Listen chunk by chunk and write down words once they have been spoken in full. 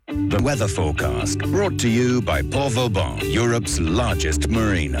The weather forecast brought to you by Port Vauban, Europe's largest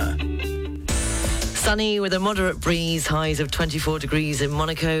marina. Sunny with a moderate breeze, highs of 24 degrees in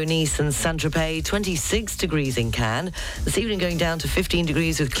Monaco, Nice and Saint-Tropez, 26 degrees in Cannes. This evening going down to 15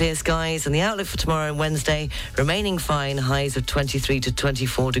 degrees with clear skies, and the outlook for tomorrow and Wednesday remaining fine, highs of 23 to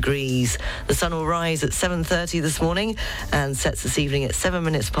 24 degrees. The sun will rise at 7:30 this morning and sets this evening at 7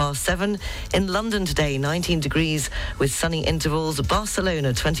 minutes past 7. In London today, 19 degrees with sunny intervals.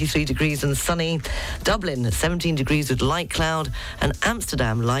 Barcelona, 23 degrees and sunny. Dublin, 17 degrees with light cloud. And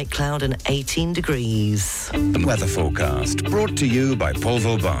Amsterdam, light cloud and 18 degrees. The weather forecast brought to you by Port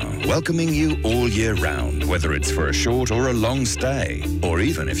Vauban, welcoming you all year round, whether it's for a short or a long stay, or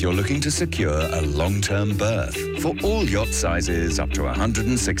even if you're looking to secure a long-term berth. For all yacht sizes up to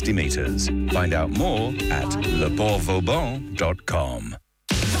 160 metres. Find out more at leportvauban.com.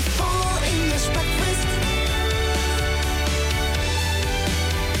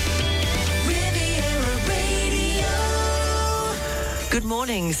 Good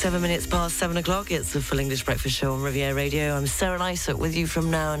morning, 7 minutes past 7 o'clock. It's the Full English Breakfast Show on Riviera Radio. I'm Sarah Lysett with you from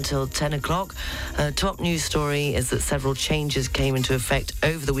now until 10 o'clock. Top news story is that several changes came into effect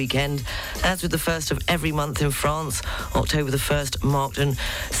over the weekend. As with the first of every month in France, October the 1st marked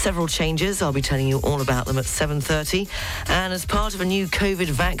several changes. I'll be telling you all about them at 7:30. And as part of a new COVID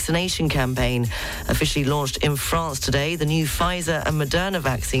vaccination campaign officially launched in France today, the new Pfizer and Moderna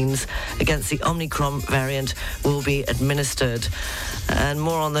vaccines against the Omicron variant will be administered. And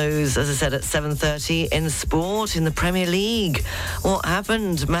more on those, as I said, at 7:30. In sport, in the Premier League, what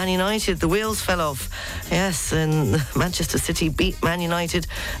happened? Man United, the wheels fell off. Yes, and Manchester City beat Man United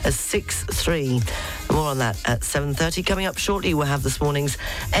as 6-3. More on that at 7:30. Coming up shortly, we'll have this morning's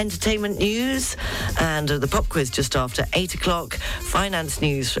entertainment news and the pop quiz just after 8 o'clock. Finance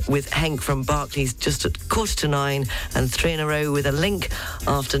news with Henk from Barclays just at 8:45, and 3 in a row with a link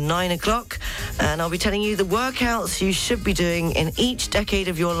after 9 o'clock. And I'll be telling you the workouts you should be doing in each decade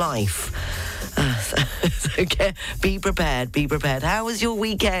of your life. So be prepared, be prepared. How was your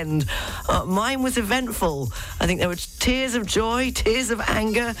weekend? Mine was eventful. I think there were tears of joy, tears of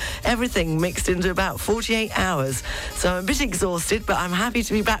anger, everything mixed into about 48 hours. So I'm a bit exhausted, but I'm happy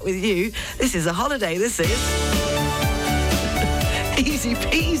to be back with you. This is a holiday, this is. Easy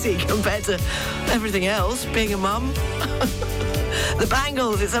peasy compared to everything else, being a mum. The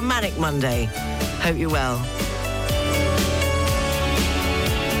Bangles, it's a manic Monday. Hope you're well.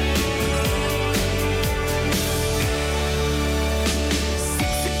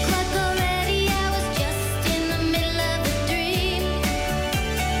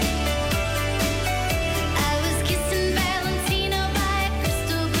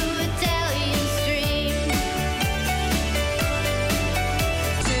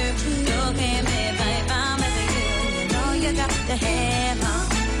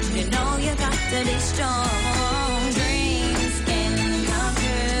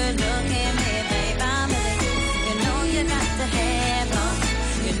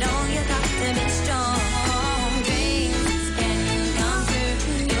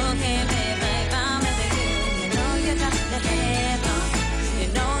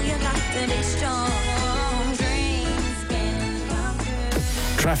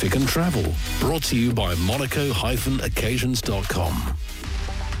 Traffic and travel, brought to you by Monaco-occasions.com.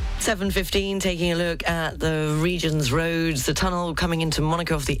 7:15, taking a look at the region's roads. The tunnel coming into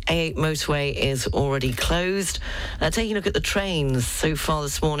Monaco off the A8 motorway is already closed. Taking a look at the trains so far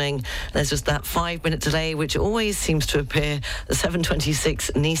this morning, there's just that 5-minute delay, which always seems to appear. The 7:26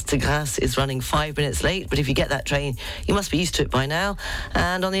 Nice to Grasse is running 5 minutes late, but if you get that train, you must be used to it by now.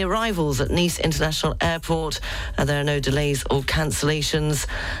 And on the arrivals at Nice International Airport, there are no delays or cancellations,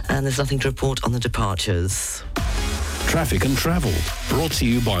 and there's nothing to report on the departures. Traffic and travel, brought to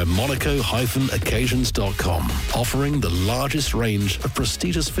you by Monaco-occasions.com, offering the largest range of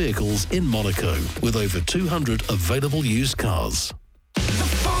prestigious vehicles in Monaco, with over 200 available used cars.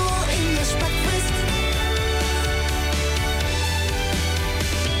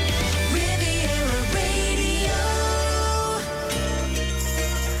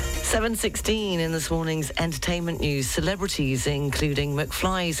 7:16 in this morning's entertainment news. Celebrities including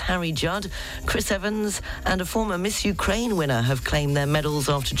McFly's Harry Judd, Chris Evans and a former Miss Ukraine winner have claimed their medals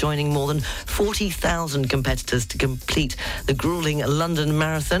after joining more than 40,000 competitors to complete the gruelling London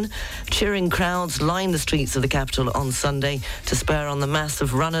Marathon. Cheering crowds lined the streets of the capital on Sunday to spur on the mass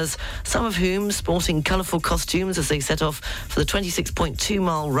of runners, some of whom sporting colourful costumes as they set off for the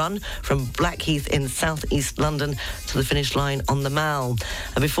 26.2-mile run from Blackheath in south-east London to the finish line on the Mall.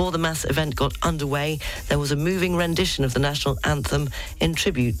 And before the mass event got underway, there was a moving rendition of the national anthem in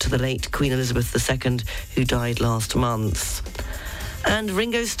tribute to the late Queen Elizabeth II, who died last month. And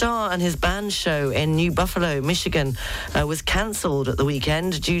Ringo Starr and his band show in New Buffalo, Michigan, was cancelled at the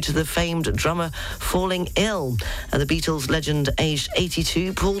weekend due to the famed drummer falling ill. The Beatles legend, aged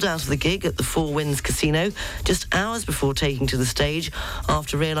 82, pulled out of the gig at the Four Winds Casino just hours before taking to the stage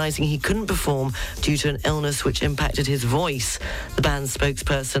after realising he couldn't perform due to an illness which impacted his voice. The band's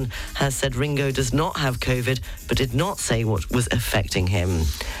spokesperson has said Ringo does not have COVID, but did not say what was affecting him.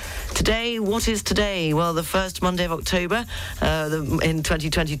 Today, what is today? Well, the first Monday of October in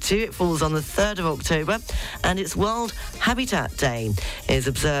 2022. It falls on the 3rd of October, and it's World Habitat Day. It is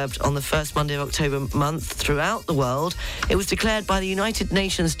observed on the first Monday of October month throughout the world. It was declared by the United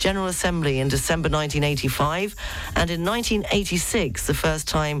Nations General Assembly in December 1985, and in 1986, the first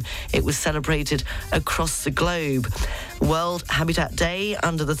time it was celebrated across the globe. World Habitat Day,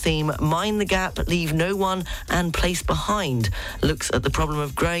 under the theme Mind the Gap, Leave No One and Place Behind, looks at the problem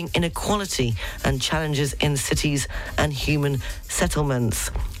of growing inequality and challenges in cities and human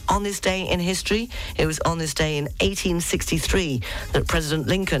settlements. On this day in history, it was on this day in 1863 that President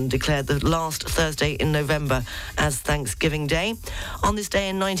Lincoln declared the last Thursday in November as Thanksgiving Day. On this day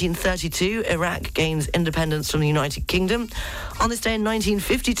in 1932, Iraq gains independence from the United Kingdom. On this day in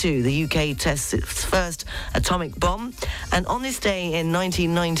 1952, the UK tests its first atomic bomb. And on this day in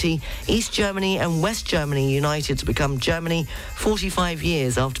 1990, East Germany and West Germany united to become Germany 45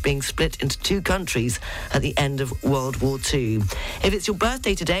 years after being split into two countries at the end of World War II. If it's your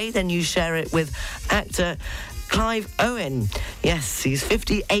birthday today, then you share it with actor Clive Owen. Yes, he's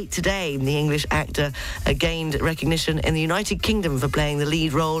 58 today. The English actor gained recognition in the United Kingdom for playing the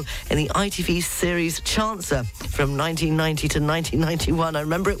lead role in the ITV series Chancer from 1990 to 1991. I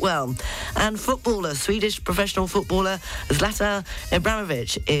remember it well. And footballer, Swedish professional footballer Zlatan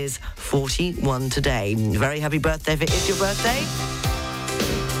Ibrahimovic is 41 today. Very happy birthday if it is your birthday.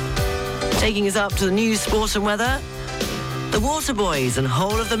 Taking us up to the news, sport and weather. The Waterboys and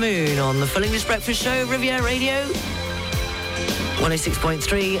Whole of the Moon on the Full English Breakfast Show, Riviera Radio,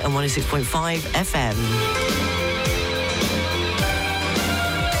 106.3 and 106.5 FM.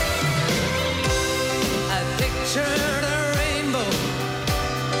 I pictured a rainbow.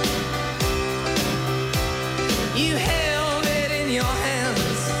 You held it in your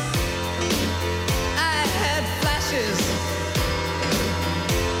hands. I had flashes.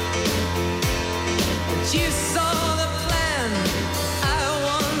 But you saw the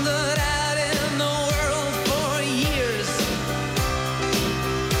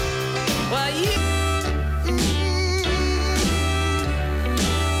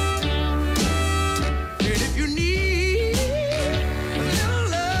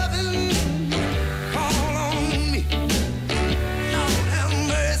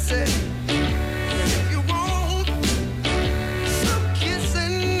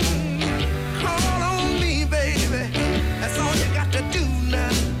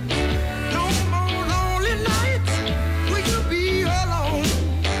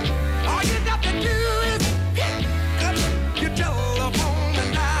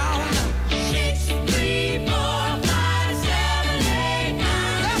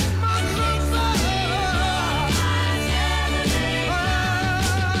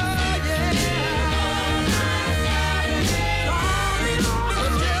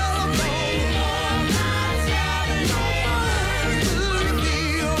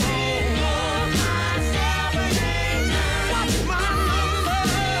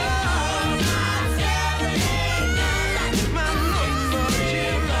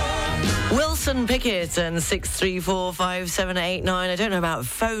Pickett and 6345789. I don't know about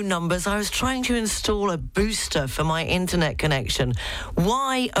phone numbers. I was trying to install a booster for my internet connection.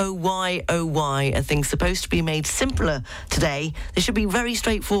 Why, oh why, oh why are things supposed to be made simpler today? They should be very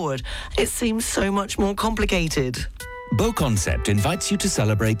straightforward. It seems so much more complicated. BoConcept invites you to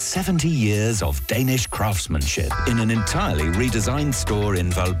celebrate 70 years of Danish craftsmanship in an entirely redesigned store in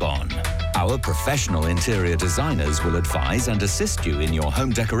Valbonne. Our professional interior designers will advise and assist you in your home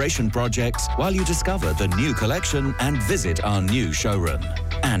decoration projects while you discover the new collection and visit our new showroom.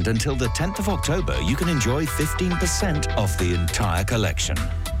 And until the 10th of October, you can enjoy 15% off the entire collection.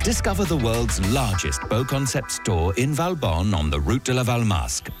 Discover the world's largest BoConcept store in Valbonne on the Route de la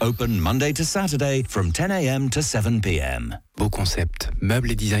Valmasque. Open Monday to Saturday from 10 a.m. to 7 p.m. BoConcept,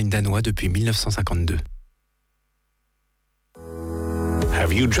 meubles et design danois depuis 1952.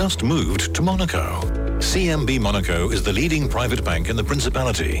 Have you just moved to Monaco? CMB Monaco is the leading private bank in the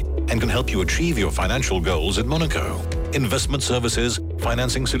Principality and can help you achieve your financial goals in Monaco. Investment services,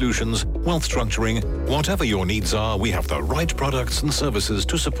 financing solutions, wealth structuring, whatever your needs are, we have the right products and services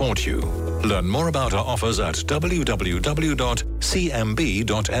to support you. Learn more about our offers at www.cmb.mc.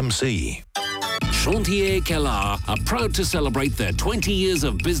 Chantier Kellar are proud to celebrate their 20 years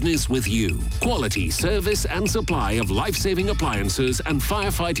of business with you. Quality service and supply of life-saving appliances and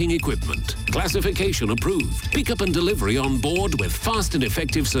firefighting equipment. Classification approved. Pickup and delivery on board with fast and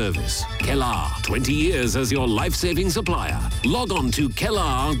effective service. Kellar, 20 years as your life-saving supplier. Log on to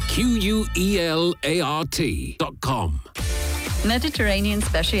Kellar, QUELART.com. Mediterranean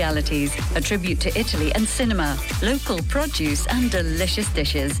Specialities, a tribute to Italy and cinema, local produce and delicious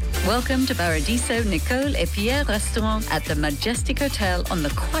dishes. Welcome to Paradiso Nicole et Pierre restaurant at the Majestic Hotel on the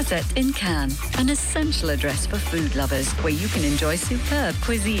Croisette in Cannes. An essential address for food lovers where you can enjoy superb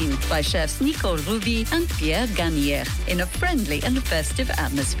cuisine by chefs Nicole Rouvi and Pierre Gagnère in a friendly and festive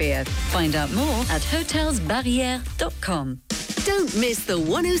atmosphere. Find out more at hotelsbarrière.com. Don't miss the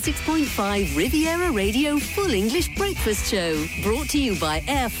 106.5 Riviera Radio Full English Breakfast Show, brought to you by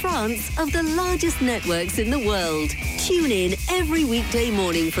Air France of the largest networks in the world. Tune in every weekday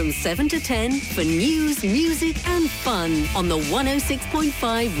morning from 7 to 10 for news, music and fun on the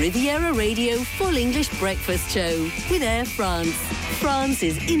 106.5 Riviera Radio Full English Breakfast Show with Air France. France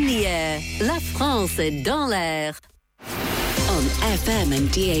is in the air. La France est dans l'air. On FM and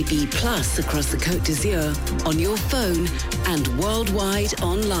DAB Plus across the Côte d'Azur, on your phone and worldwide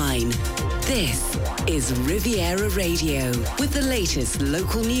online. This is Riviera Radio with the latest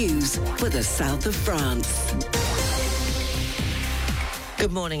local news for the south of France.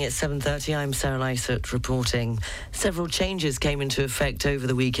 Good morning, it's 7:30. I'm Sarah Lysett reporting. Several changes came into effect over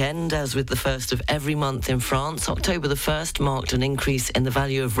the weekend. As with the first of every month in France, October the 1st marked an increase in the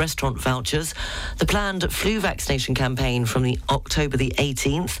value of restaurant vouchers. The planned flu vaccination campaign from the October the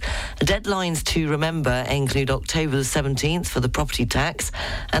 18th. Deadlines to remember include October the 17th for the property tax,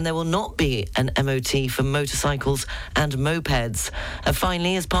 and there will not be an MOT for motorcycles and mopeds.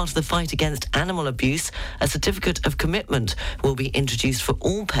 Finally, as part of the fight against animal abuse, a certificate of commitment will be introduced for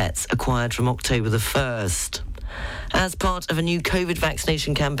all pets acquired from October the 1st. As part of a new COVID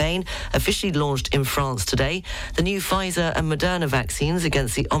vaccination campaign officially launched in France today, the new Pfizer and Moderna vaccines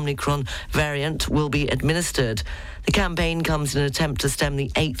against the Omicron variant will be administered. The campaign comes in an attempt to stem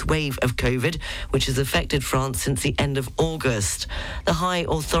the 8th wave of COVID, which has affected France since the end of August. The High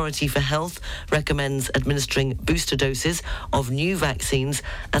Authority for Health recommends administering booster doses of new vaccines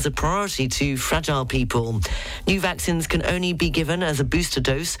as a priority to fragile people. New vaccines can only be given as a booster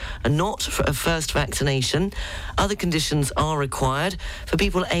dose and not for a first vaccination. Other conditions are required for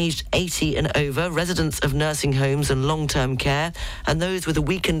people aged 80 and over, residents of nursing homes and long-term care, and those with a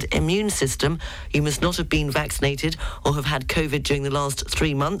weakened immune system. You must not have been vaccinated or have had COVID during the last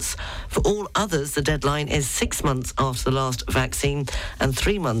 3 months. For all others, the deadline is 6 months after the last vaccine and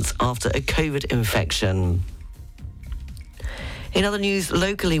 3 months after a COVID infection. In other news,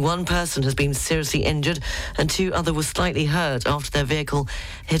 locally, one person has been seriously injured and 2 others were slightly hurt after their vehicle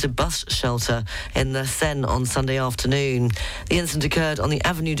hit a bus shelter in the Seine on Sunday afternoon. The incident occurred on the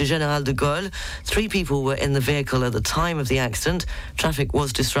Avenue de Général de Gaulle. 3 people were in the vehicle at the time of the accident. Traffic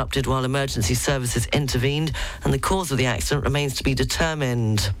was disrupted while emergency services intervened, and the cause of the accident remains to be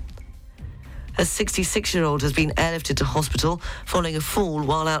determined. A 66-year-old has been airlifted to hospital following a fall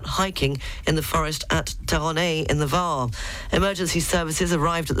while out hiking in the forest at Taronnais in the Var. Emergency services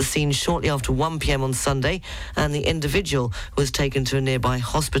arrived at the scene shortly after 1 p.m. on Sunday, and the individual was taken to a nearby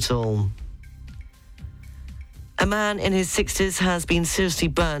hospital. A man in his 60s has been seriously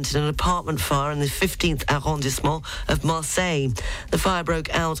burnt in an apartment fire in the 15th arrondissement of Marseille. The fire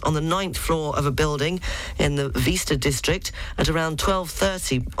broke out on the 9th floor of a building in the Vista district at around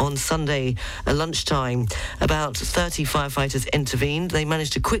 12:30 on Sunday at lunchtime. About 30 firefighters intervened. They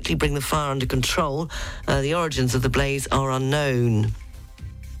managed to quickly bring the fire under control. The origins of the blaze are unknown.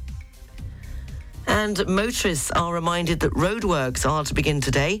 And motorists are reminded that roadworks are to begin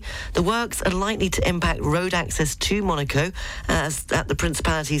today. The works are likely to impact road access to Monaco as at the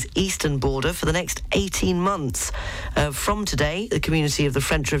Principality's eastern border for the next 18 months. From today, the community of the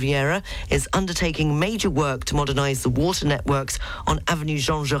French Riviera is undertaking major work to modernise the water networks on Avenue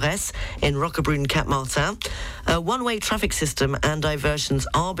Jean Jaurès in Roquebrune-Cap-Martin. A one-way traffic system and diversions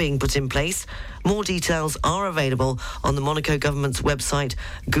are being put in place. More details are available on the Monaco government's website,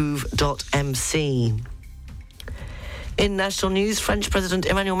 gouv.mc. In national news, French President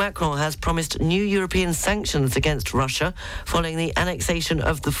Emmanuel Macron has promised new European sanctions against Russia following the annexation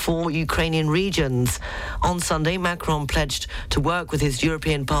of the 4 Ukrainian regions. On Sunday, Macron pledged to work with his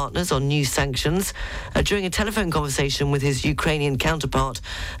European partners on new sanctions. During a telephone conversation with his Ukrainian counterpart,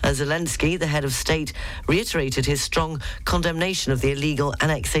 Zelensky, the head of state, reiterated his strong condemnation of the illegal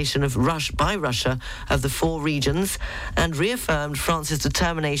annexation of by Russia of the 4 regions and reaffirmed France's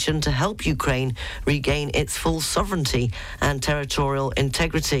determination to help Ukraine regain its full sovereignty. sovereignty and territorial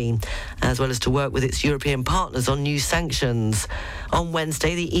integrity, as well as to work with its European partners on new sanctions. On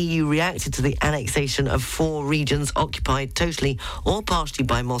Wednesday, the EU reacted to the annexation of 4 regions occupied totally or partially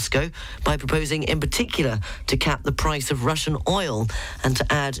by Moscow by proposing in particular to cap the price of Russian oil and to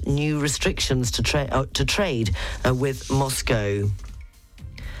add new restrictions to trade with Moscow.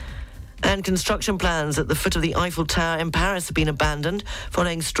 And construction plans at the foot of the Eiffel Tower in Paris have been abandoned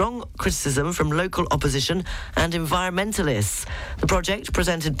following strong criticism from local opposition and environmentalists. The project,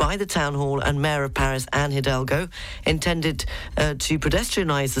 presented by the Town Hall and Mayor of Paris, Anne Hidalgo, intended to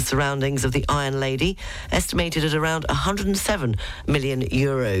pedestrianise the surroundings of the Iron Lady, estimated at around €107 million.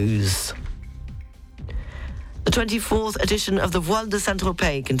 The 24th edition of the Voile de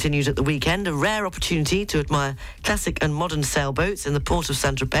Saint-Tropez continued at the weekend, a rare opportunity to admire classic and modern sailboats in the port of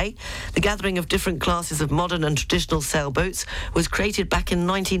Saint-Tropez. The gathering of different classes of modern and traditional sailboats was created back in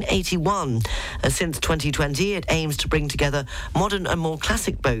 1981. Since 2020, it aims to bring together modern and more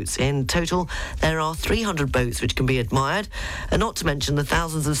classic boats. In total, there are 300 boats which can be admired, not to mention the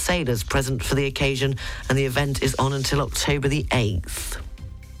thousands of sailors present for the occasion, and the event is on until October the 8th.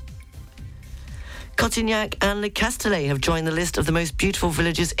 Cotignac and Le Castellet have joined the list of the most beautiful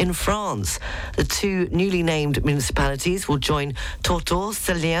villages in France. The 2 newly named municipalities will join Tortours,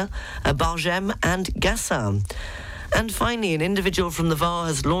 Célien, Bargem and Gassin. And finally, an individual from the Var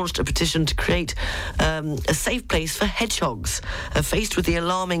has launched a petition to create a safe place for hedgehogs. Faced with the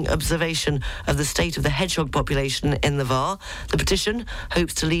alarming observation of the state of the hedgehog population in the Var, the petition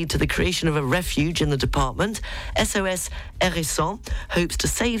hopes to lead to the creation of a refuge in the department. SOS Hérisson hopes to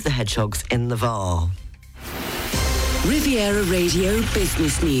save the hedgehogs in the Var. Riviera Radio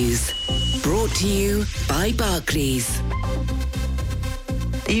Business News. Brought to you by Barclays.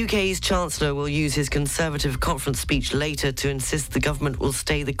 The UK's Chancellor will use his Conservative conference speech later to insist the government will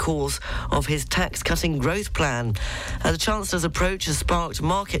stay the course of his tax-cutting growth plan. The Chancellor's approach has sparked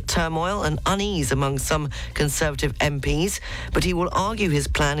market turmoil and unease among some Conservative MPs, but he will argue his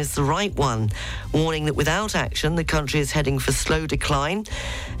plan is the right one, warning that without action, the country is heading for slow decline.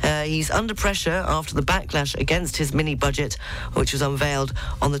 He's under pressure after the backlash against his mini-budget, which was unveiled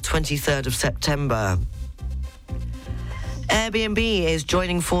on the 23rd of September. Airbnb is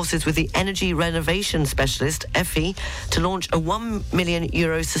joining forces with the energy renovation specialist, Effie, to launch a €1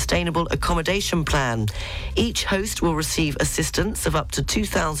 million sustainable accommodation plan. Each host will receive assistance of up to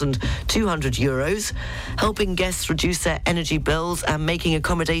 €2,200, helping guests reduce their energy bills and making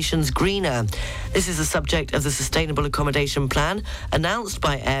accommodations greener. This is the subject of the sustainable accommodation plan announced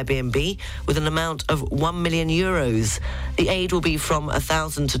by Airbnb with an amount of €1 million. The aid will be from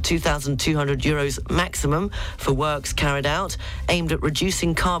 €1,000 to €2,200 maximum for works carried out, aimed at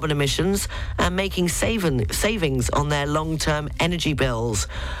reducing carbon emissions and making savings on their long-term energy bills.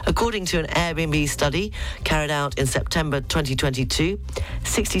 According to an Airbnb study carried out in September 2022,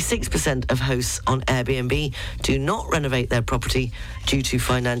 66% of hosts on Airbnb do not renovate their property due to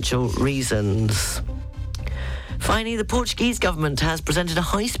financial reasons. Finally, the Portuguese government has presented a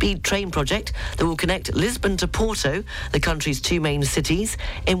high-speed train project that will connect Lisbon to Porto, the country's 2 main cities,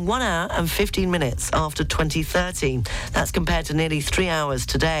 in 1 hour and 15 minutes after 2030. That's compared to nearly 3 hours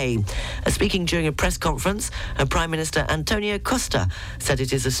today. Speaking during a press conference, Prime Minister Antonio Costa said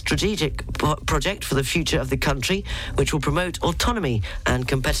it is a strategic project for the future of the country, which will promote autonomy and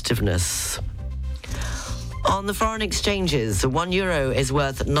competitiveness. On the foreign exchanges, €1 is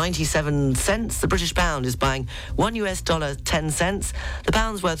worth 97 cents. The British pound is buying $1 10 cents. The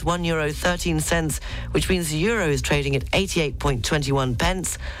pound's worth €1.13, which means the euro is trading at 88.21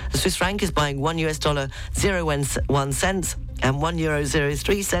 pence. The Swiss franc is buying $1 0.1 cents. And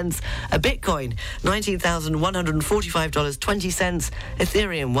 €1.03. A Bitcoin, $19,145.20.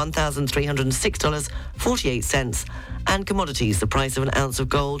 Ethereum, $1,306.48. And commodities, the price of an ounce of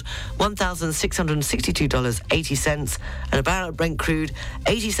gold, $1,662.80. And a barrel of Brent crude,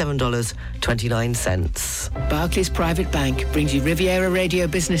 $87.29. Barclays Private Bank brings you Riviera Radio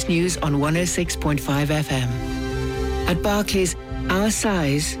Business News on 106.5 FM. At Barclays, our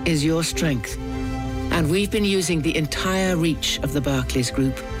size is your strength. And we've been using the entire reach of the Barclays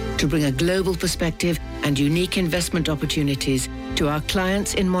Group to bring a global perspective and unique investment opportunities to our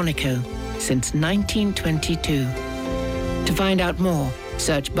clients in Monaco since 1922. To find out more,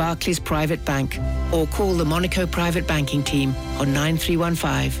 search Barclays Private Bank or call the Monaco Private Banking Team on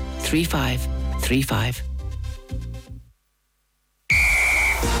 9315 3535.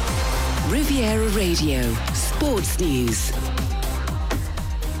 Riviera Radio Sports News.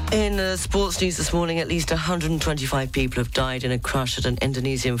 In sports news this morning, at least 125 people have died in a crash at an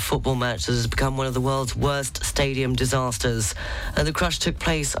Indonesian football match that has become one of the world's worst stadium disasters. The crash took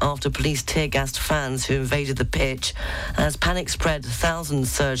place after police tear-gassed fans who invaded the pitch. As panic spread, thousands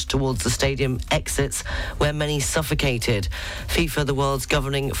surged towards the stadium exits, where many suffocated. FIFA, the world's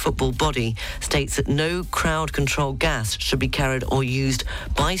governing football body, states that no crowd control gas should be carried or used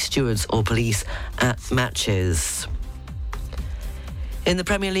by stewards or police at matches. In the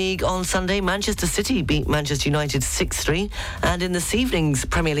Premier League on Sunday, Manchester City beat Manchester United 6-3. And in this evening's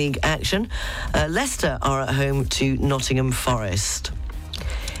Premier League action, Leicester are at home to Nottingham Forest.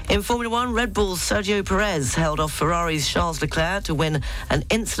 In Formula One, Red Bull's Sergio Perez held off Ferrari's Charles Leclerc to win an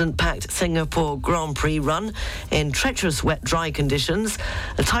incident-packed Singapore Grand Prix run in treacherous wet, dry conditions.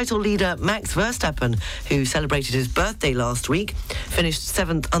 The title leader Max Verstappen, who celebrated his birthday last week, finished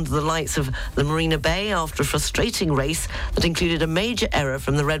 7th under the lights of the Marina Bay after a frustrating race that included a major error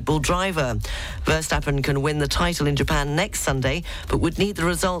from the Red Bull driver. Verstappen can win the title in Japan next Sunday, but would need the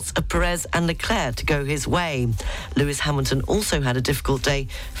results of Perez and Leclerc to go his way. Lewis Hamilton also had a difficult day,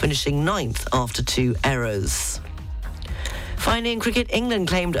 finishing 9th after 2 errors. Finally, in cricket, England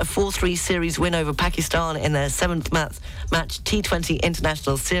claimed a 4-3 series win over Pakistan in their 7th match T20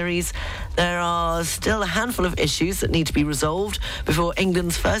 International Series. There are still a handful of issues that need to be resolved before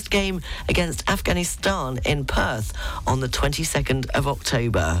England's first game against Afghanistan in Perth on the 22nd of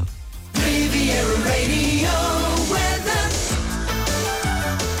October. Riviera Radio weather.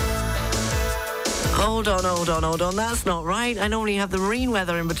 Hold on. That's not right. I normally have the marine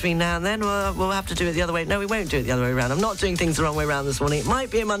weather in between now and then. We'll have to do it the other way. No, we won't do it the other way around. I'm not doing things the wrong way around this morning. It might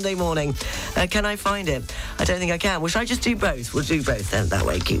be a Monday morning. Can I find it? I don't think I can. Well, should I just do both? We'll do both then. That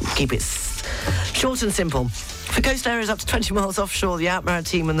way, keep it short and simple. For coast areas up to 20 miles offshore, the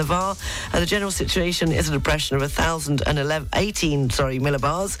Outmaritime and the VAR, the general situation is a depression of 18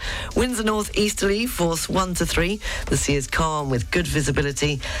 millibars. Winds are northeasterly, force 1 to 3. The sea is calm with good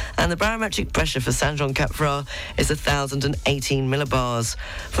visibility, and the barometric pressure for San Juan Cap Ferrat is 1,018 millibars.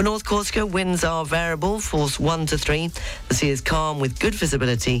 For North Corsica, winds are variable, force 1 to 3. The sea is calm with good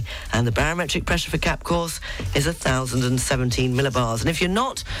visibility, and the barometric pressure for Cap Corse is 1,017 millibars. And if you're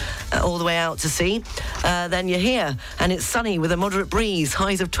not all the way out to sea, then you're here, and it's sunny with a moderate breeze.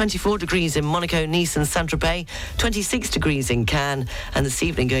 Highs of 24 degrees in Monaco, Nice and Saint-Tropez, 26 degrees in Cannes, and this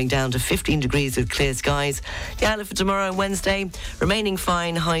evening going down to 15 degrees with clear skies. The outlook for tomorrow and Wednesday, remaining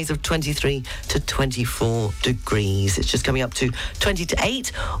fine, highs of 23 to 24 degrees. It's just coming up to 20 to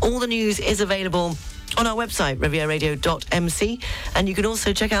 8. All the news is available on our website, rivieradio.mc, and you can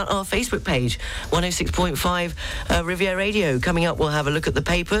also check out our Facebook page, 106.5 Riviera Radio. Coming up, we'll have a look at the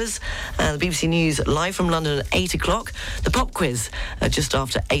papers, the BBC News live from London at 8 o'clock, the pop quiz just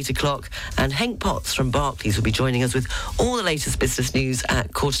after 8 o'clock, and Henk Potts from Barclays will be joining us with all the latest business news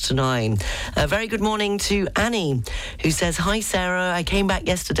at 8:45. A very good morning to Annie, who says, "Hi Sarah, I came back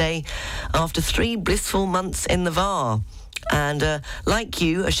yesterday after 3 blissful months in the VAR. And like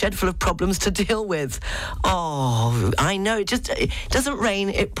you, a shed full of problems to deal with." Oh, I know. It doesn't rain,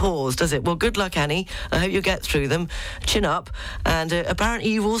 it pours, does it? Well, good luck, Annie. I hope you'll get through them. Chin up. And apparently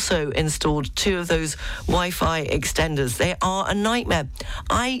you've also installed 2 of those Wi-Fi extenders. They are a nightmare.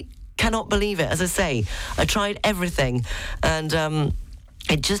 I cannot believe it. As I say, I tried everything, and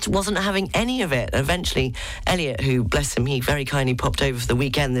it just wasn't having any of it. Eventually, Elliot, who, bless him, he very kindly popped over for the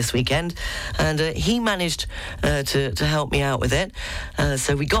weekend this weekend, and he managed to help me out with it.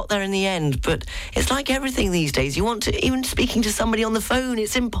 So we got there in the end, but it's like everything these days. You want to, even speaking to somebody on the phone,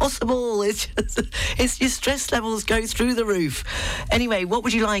 it's impossible. It's your stress levels go through the roof. Anyway, what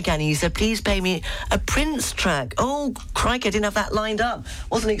would you like, Annie? You said, please pay me a Prince track. Oh, crikey, I didn't have that lined up.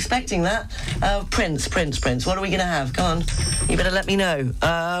 Wasn't expecting that. Prince. What are we going to have? Come on, you better let me know.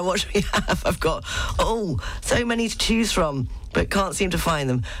 What should we have? I've got, so many to choose from, but can't seem to find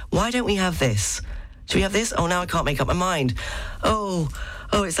them. Why don't we have this? Should we have this? Oh, now I can't make up my mind. Oh,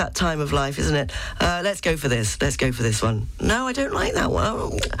 it's that time of life, isn't it? Let's go for this. Let's go for this one. No, I don't like that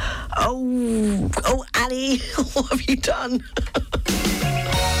one. Oh, Annie, what have you done?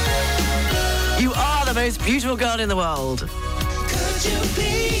 You are the most beautiful girl in the world. Could you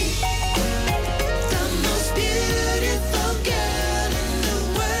be the most beautiful girl in the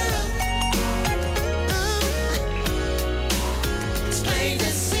world? It's plain to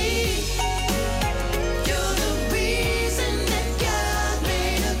see you're the reason that God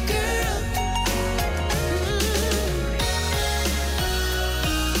made a girl.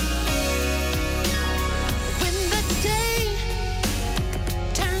 When the day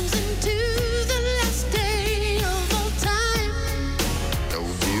turns into the last day of all time,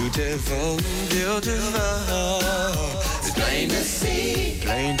 Beautiful. It's plain Plain to see,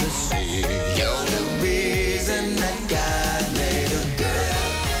 plain to see. You're the reason that God made a girl.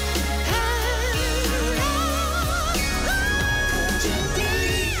 Could you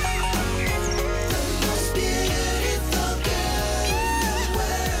be the most beautiful girl in the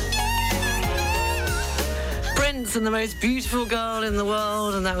world? Prince and the most beautiful girl in the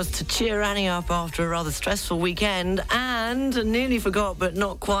world, and that was to cheer Annie up after a rather stressful weekend. And nearly forgot, but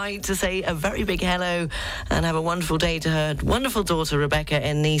not quite, to say a very big hello and have a wonderful day to her wonderful daughter Rebecca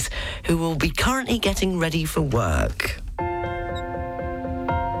in Nice, who will be currently getting ready for work.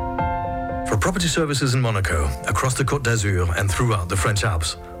 For property services in Monaco, across the Côte d'Azur and throughout the French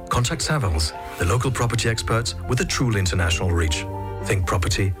Alps, contact Savills, the local property experts with a truly international reach. Think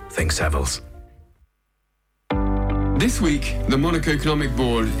property, think Savills. This week, the Monaco Economic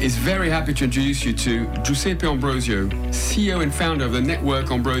Board is very happy to introduce you to Giuseppe Ambrosio, CEO and founder of the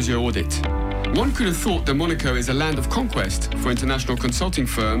network Ambrosio Audit. One could have thought that Monaco is a land of conquest for international consulting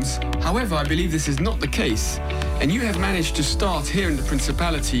firms. However, I believe this is not the case. And you have managed to start here in the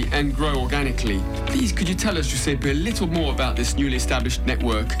Principality and grow organically. Please, could you tell us, Giuseppe, a little more about this newly established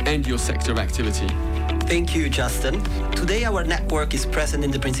network and your sector of activity? Thank you, Justin. Today our network is present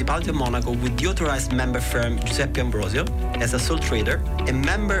in the Principality of Monaco with the authorized member firm Giuseppe Ambrosio as a sole trader, a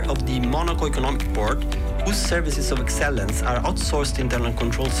member of the Monaco Economic Board, whose services of excellence are outsourced internal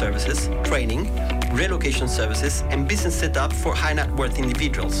control services, training, relocation services, and business setup for high net worth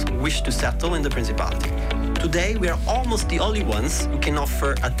individuals who wish to settle in the Principality. Today, we are almost the only ones who can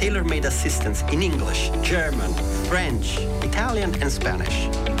offer a tailor-made assistance in English, German, French, Italian, and Spanish.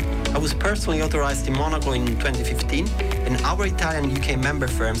 I was personally authorized in Monaco in 2015, and our Italian and UK member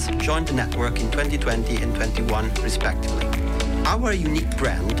firms joined the network in 2020 and 2021, respectively. Our unique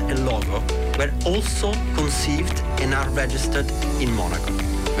brand and logo were also conceived and are registered in Monaco.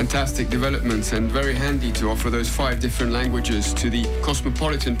 Fantastic developments, and very handy to offer those 5 different languages to the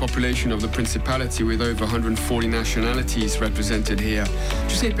cosmopolitan population of the Principality with over 140 nationalities represented here.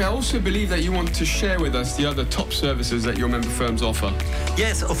 Giuseppe, I also believe that you want to share with us the other top services that your member firms offer.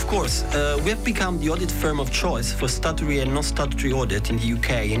 Yes, of course. We have become the audit firm of choice for statutory and non-statutory audit in the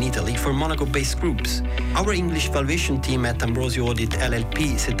UK and Italy for Monaco-based groups. Our English valuation team at Ambrosio Audit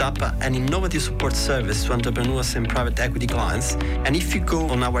LLP set up an innovative support service to entrepreneurs and private equity clients. And if you go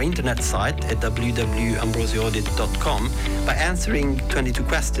on our internet site at www.ambrosioaudit.com, by answering 22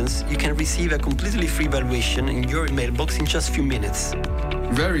 questions, you can receive a completely free valuation in your mailbox in just a few minutes.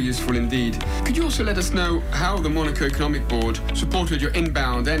 Very useful indeed. Could you also let us know how the Monaco Economic Board supported your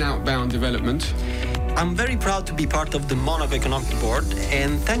inbound and outbound development? I'm very proud to be part of the Monaco Economic Board,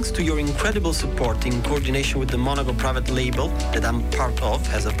 and thanks to your incredible support in coordination with the Monaco Private Label that I'm part of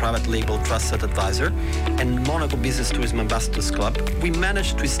as a private label trusted advisor and Monaco Business Tourism Ambassadors Club, we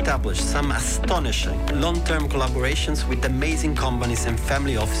managed to establish some astonishing long-term collaborations with amazing companies and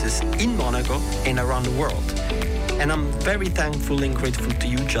family offices in Monaco and around the world. And I'm very thankful and grateful to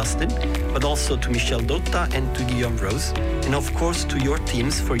you, Justin, but also to Michel Dotta and to Guillaume Rose, and of course to your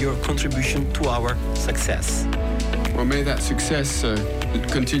teams for your contribution to our success. Well, may that success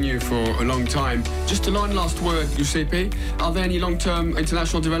continue for a long time. Just a last word, Giuseppe. Are there any long-term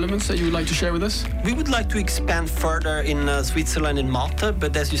international developments that you would like to share with us? We would like to expand further in Switzerland and Malta,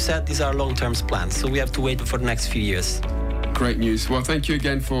 but as you said, these are long-term plans, so we have to wait for the next few years. Great news. Well, thank you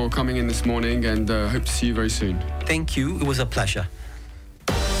again for coming in this morning, and hope to see you very soon. Thank you. It was a pleasure.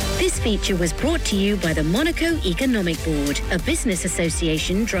 This feature was brought to you by the Monaco Economic Board, a business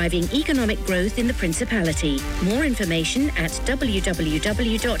association driving economic growth in the Principality. More information at www.meb.mc.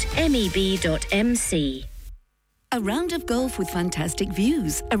 A round of golf with fantastic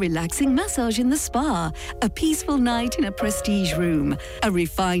views, a relaxing massage in the spa, a peaceful night in a prestige room, a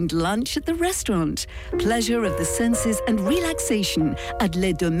refined lunch at the restaurant, pleasure of the senses and relaxation at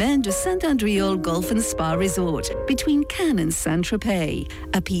Les Domaines de Saint-Andriol Golf and Spa Resort between Cannes and Saint-Tropez.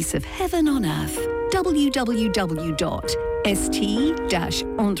 A piece of heaven on earth.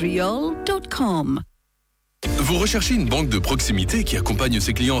 www.st-andriol.com. Vous recherchez une banque de proximité qui accompagne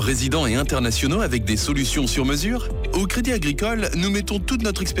ses clients résidents et internationaux avec des solutions sur mesure? Au Crédit Agricole, nous mettons toute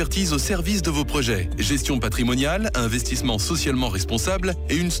notre expertise au service de vos projets. Gestion patrimoniale, investissement socialement responsable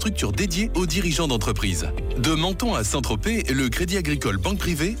et une structure dédiée aux dirigeants d'entreprise. De Menton à Saint-Tropez, le Crédit Agricole Banque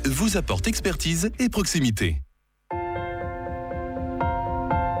Privée vous apporte expertise et proximité.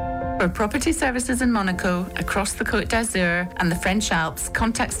 For property services in Monaco, across the Côte d'Azur and the French Alps,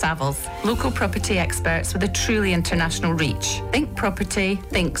 contact Savills, local property experts with a truly international reach. Think property,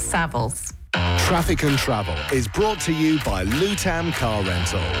 think Savills. Traffic and Travel is brought to you by Lutam Car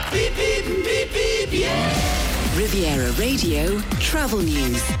Rental. Beep, beep, beep, beep, yeah. Riviera Radio Travel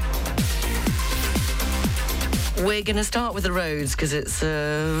News. We're going to start with the roads because it's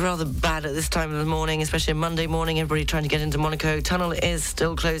rather bad at this time of the morning, especially Monday morning. Everybody trying to get into Monaco. Tunnel is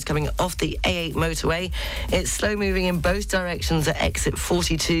still closed coming off the A8 motorway. It's slow moving in both directions at exit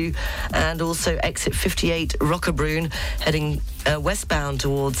 42 and also exit 58 Roquebrune, heading westbound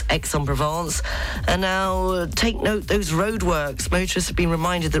towards Aix-en-Provence. And now take note, those roadworks. Motorists have been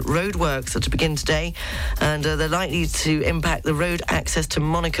reminded that roadworks are to begin today, and they're likely to impact the road access to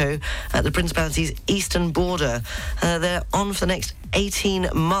Monaco at the Principality's eastern border. They're on for the next 18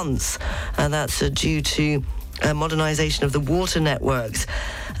 months, and that's due to modernisation of the water networks.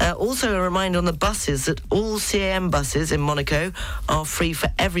 Also a reminder on the buses that all CAM buses in Monaco are free for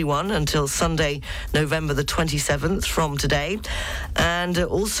everyone until Sunday, November the 27th from today. And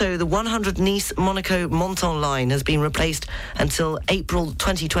also the 100 Nice-Monaco Menton line has been replaced until April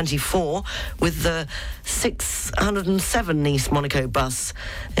 2024 with the 607 Nice-Monaco bus.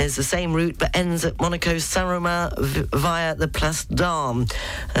 Is the same route but ends at Monaco Saint-Romain via the Place d'Armes.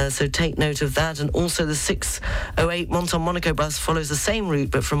 So take note of that. And also the 608 Menton-Monaco bus follows the same route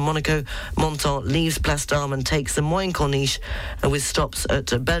but from Monaco, Menton leaves Place d'Armes and takes the Moyen Corniche with stops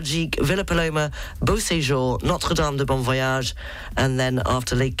at Belgique, Villa Paloma, Beau Séjour, Notre-Dame de Bon Voyage, and then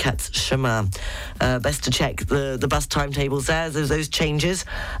after Les Quatre Chemins. Best to check the bus timetables there. There's those changes.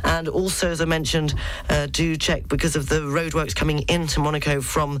 And also, as I mentioned, do check because of the roadworks coming into Monaco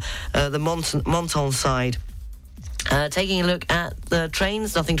from the Menton side. Taking a look at the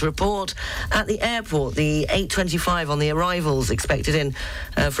trains, nothing to report. At the airport, the 8:25 on the arrivals expected in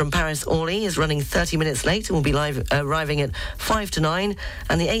from Paris-Orly is running 30 minutes late and will be arriving at 5 to 9.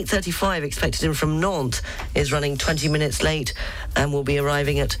 And the 8:35 expected in from Nantes is running 20 minutes late and will be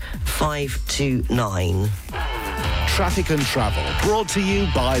arriving at 5 to 9. Traffic and travel brought to you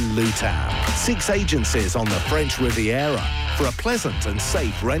by Lutam. 6 agencies on the French Riviera for a pleasant and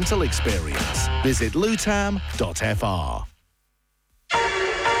safe rental experience. Visit lutam.fr.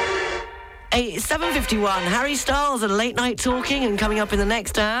 7:51, Harry Styles and Late Night Talking, and coming up in the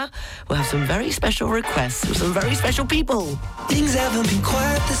next hour, we'll have some very special requests from some very special people. Things haven't been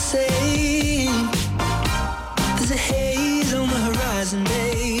quite the same. There's a haze on the horizon,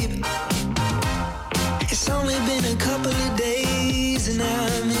 babe. It's only been a couple of days and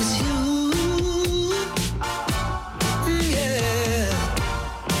I miss you. Yeah.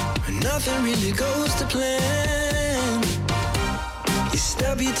 Nothing really goes to plan. You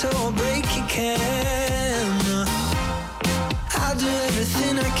stub your toe or break your camera. I'll do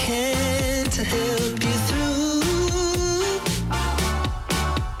everything I can to help you through.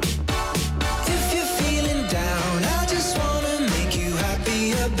 If you're feeling down, I just wanna make you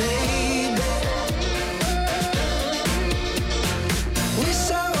happier, baby.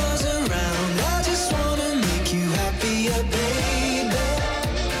 Wish I was around, I just wanna make you happier, baby.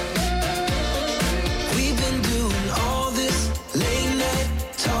 We've been doing all this late night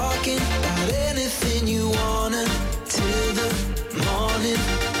talking about anything you wanna till the morning.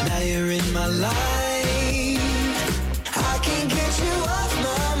 Now you're in my life. I can't get you off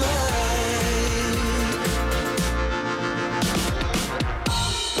my mind.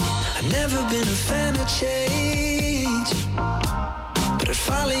 I've never been a fan of change, but I'd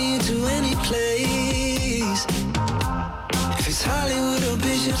follow you to any place. If it's Hollywood or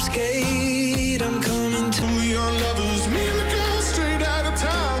Bishopsgate, I'm coming to. We are lovers, me and the girl straight out of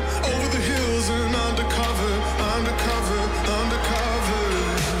town, over the hills and undercover, undercover, undercover.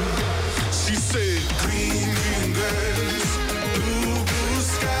 She said, green, green grass, blue, blue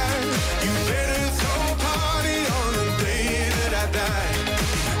sky. You better throw a party on the day that I die.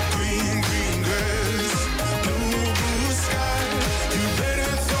 Green, green grass, blue, blue sky. You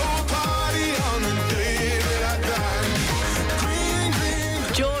better throw a party on the day that I die. Green,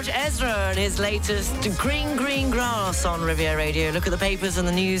 green. George Ezra and his latest Green Green Grass on Riviera Radio. Look at the papers and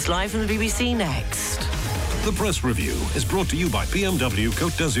the news live from the BBC next. The press review is brought to you by BMW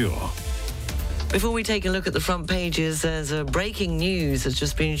Côte d'Azur. Before we take a look at the front pages, there's a breaking news that's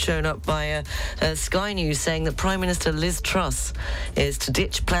just been shown up by Sky News saying that Prime Minister Liz Truss is to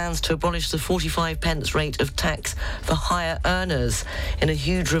ditch plans to abolish the 45 pence rate of tax for higher earners in a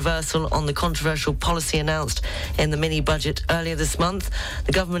huge reversal on the controversial policy announced in the mini-budget earlier this month.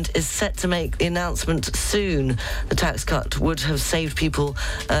 The government is set to make the announcement soon. The tax cut would have saved people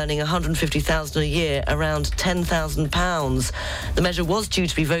earning $150,000 a year around £10,000. The measure was due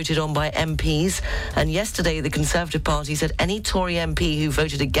to be voted on by MPs, and yesterday the Conservative Party said any Tory MP who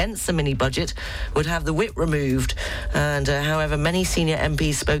voted against the mini-budget would have the whip removed. And however, many senior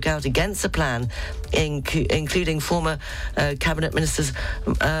MPs spoke out against the plan, including former Cabinet Ministers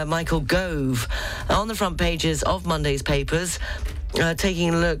Michael Gove. On the front pages of Monday's papers,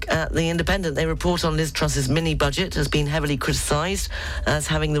 taking a look at The Independent, they report on Liz Truss's mini-budget has been heavily criticised as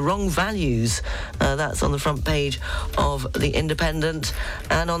having the wrong values. That's on the front page of The Independent.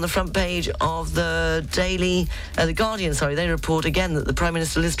 And on the front page of The Guardian, they report again that the Prime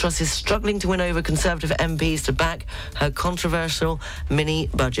Minister Liz Truss is struggling to win over Conservative MPs to back her controversial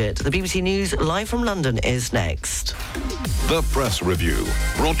mini-budget. The BBC News live from London is next. The Press Review,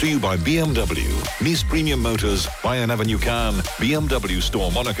 brought to you by BMW, Nice Premium Motors, Bayern Avenue Cannes, BMW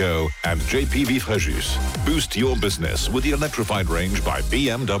Store Monaco, and JPV Fréjus. Boost your business with the electrified range by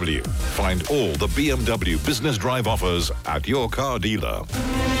BMW. Find all the BMW Business Drive offers at your car dealer.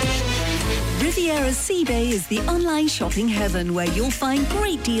 Riviera Seabay is the online shopping heaven where you'll find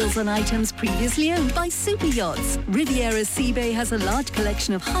great deals on items previously owned by super yachts. Riviera Seabay has a large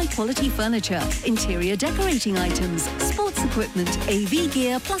collection of high-quality furniture, interior decorating items, sports equipment, AV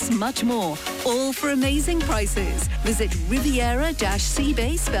gear, plus much more, all for amazing prices. Visit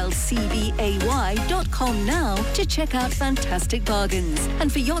Riviera-Seabay, spelled CBAY.com now to check out fantastic bargains.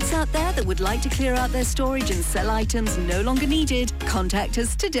 And for yachts out there that would like to clear out their storage and sell items no longer needed, contact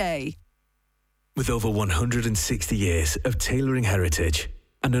us today. With over 160 years of tailoring heritage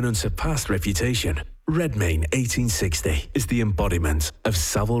and an unsurpassed reputation, Redmayne 1860 is the embodiment of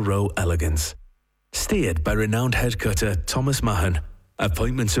Savile Row elegance. Steered by renowned head cutter Thomas Mahon,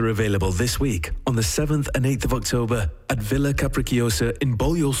 appointments are available this week on the 7th and 8th of October at Villa Capricciosa in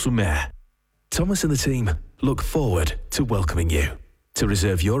Beaulieu-sur-Mer. Thomas and the team look forward to welcoming you. To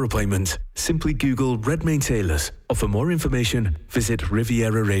reserve your appointment, simply Google Redmayne Tailors, or for more information, visit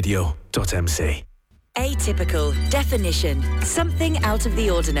rivieraradio.mc. Atypical. Definition. Something out of the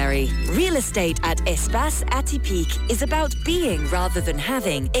ordinary. Real estate at Espace Atypique is about being rather than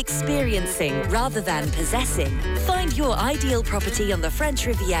having, experiencing rather than possessing. Find your ideal property on the French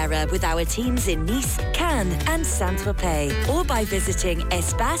Riviera with our teams in Nice, Cannes and Saint-Tropez, or by visiting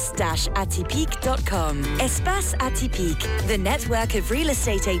espace-atypique.com. Espace Atypique, the network of real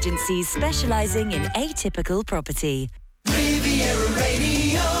estate agencies specialising in atypical property. Riviera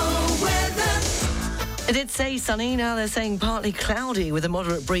Radio weather. It did say sunny, now they're saying partly cloudy with a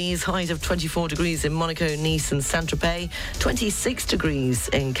moderate breeze, highs of 24 degrees in Monaco, Nice and Saint-Tropez, 26 degrees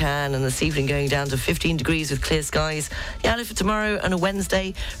in Cannes, and this evening going down to 15 degrees with clear skies. The outlook for tomorrow and a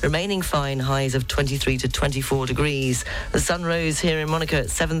Wednesday remaining fine, highs of 23 to 24 degrees. The sun rose here in Monaco at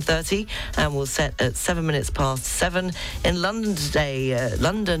 7:30 and will set at 7 minutes past 7. In London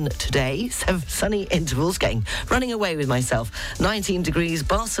today, sunny intervals, running away with myself, 19 degrees,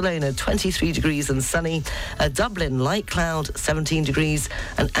 Barcelona 23 degrees and sunny, Dublin light cloud 17 degrees,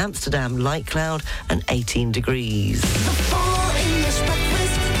 and Amsterdam light cloud and 18 degrees.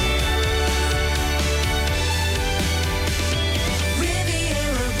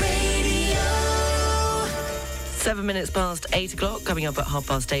 7 minutes past 8 o'clock. Coming up at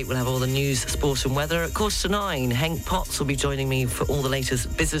 8:30, we'll have all the news, sport and weather. At 9:15, Henk Potts will be joining me for all the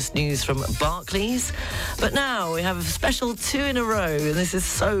latest business news from Barclays. But now we have a special 2 in a row, and this is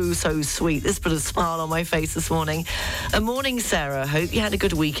so sweet. This put a smile on my face this morning. Morning, Sarah. Hope you had a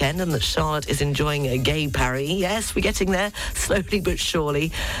good weekend and that Charlotte is enjoying a gay Paris. Yes, we're getting there, slowly but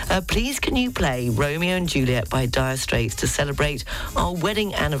surely. Please can you play Romeo and Juliet by Dire Straits to celebrate our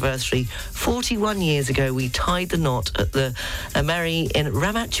wedding anniversary? 41 years ago, we tied the knot at the Mary in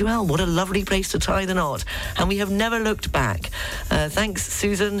Ramat Jewel. What a lovely place to tie the knot. And we have never looked back. Thanks,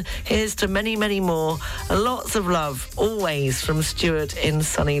 Susan. Here's to many, many more. Lots of love, always, from Stuart in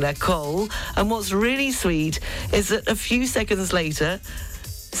sunny La Colle. And what's really sweet is that a few seconds later,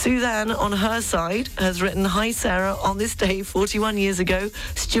 Suzanne, on her side, has written, "Hi, Sarah. On this day, 41 years ago,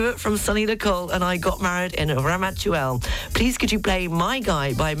 Stuart from sunny La Colle and I got married in Ramat Jewel. Please could you play My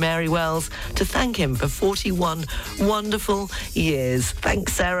Guy by Mary Wells to thank him for 41 wonderful years."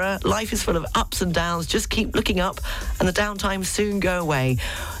 Thanks, Sarah. Life is full of ups and downs. Just keep looking up and the downtime soon go away.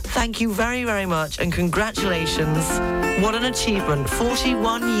 Thank you very, very much and congratulations. What an achievement.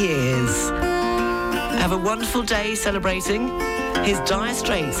 41 years. Have a wonderful day celebrating. Here's Dire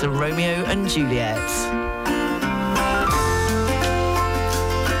Straits and Romeo and Juliet.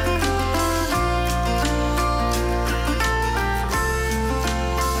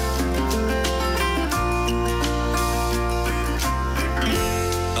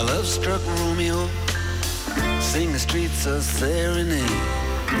 A love-struck Romeo, sing the streets a serenade,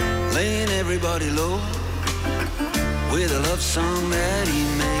 laying everybody low with a love song that he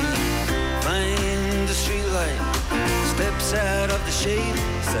made. Find the streetlight, steps out of the shade,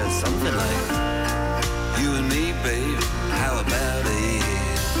 says something like, "You and me, babe, how about it?"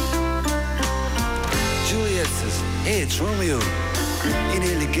 Juliet says, "Hey, it's Romeo. He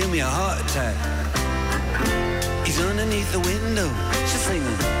nearly gave me a heart attack. He's underneath the window. She's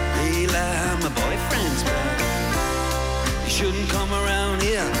singing, Leila, my boyfriend's back. You shouldn't come around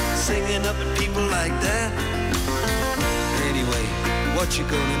here singing up at people like that. Anyway, what you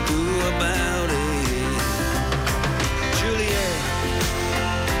gonna do about it? Juliet,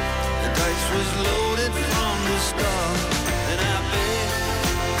 the dice was loaded from the start, and I bet,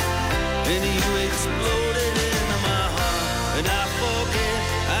 and you exploded into my heart, and I forget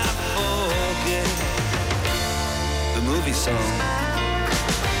the movie song.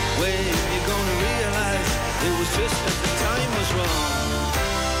 When you gonna realize it was just that the time was wrong,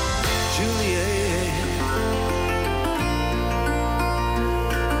 Juliet.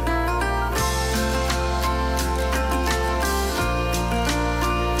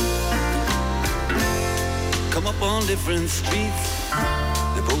 Come up on different streets,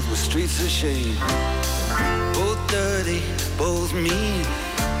 they both were streets of shame. Both dirty, both mean,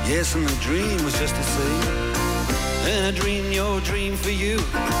 yes, and the dream was just the same. And I dreamed your dream for you,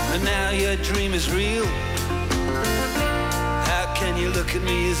 and now your dream is real. How can you look at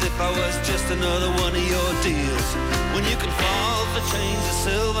me as if I was just another one of your deals? When you can fall for chains of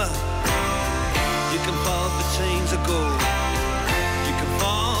silver, you can fall for chains of gold. You can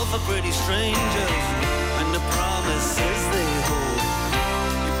fall for pretty strangers, and the promises they hold.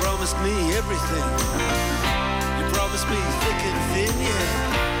 You promised me everything, you promised me thick and thin, yeah.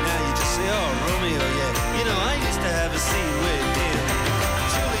 Now you just say, oh, Romeo, yeah. You know, I used to have a scene with him,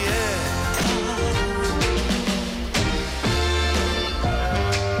 Juliet.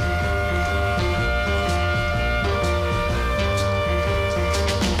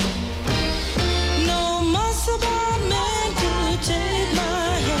 No muscle bound man could take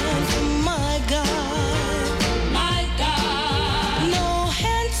my hand from my God. My God. No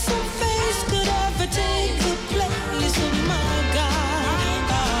handsome face could ever take the place of my God.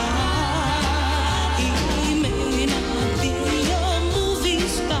 He may not be a movie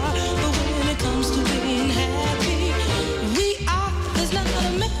star, but when it comes to being happy, we are. There's not a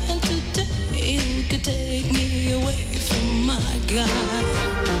man today who could take me away from my God.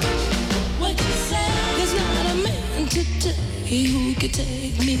 What you say? There's not a man today who could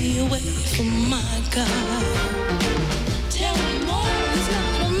take me away from my God. Tell me more. There's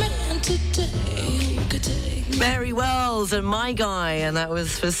not a man today who could take me. Mary Wells and My Guy, and that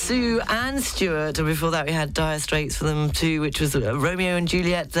was for Sue and Stuart. And before that, we had Dire Straits for them too, which was Romeo and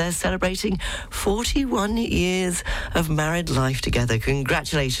Juliet. They're celebrating 41 years of married life together.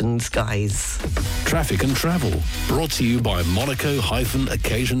 Congratulations, guys. Traffic and travel, brought to you by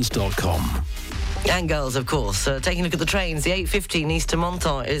Monaco-occasions.com. And girls, of course. Taking a look at the trains, the 8:15 Nice to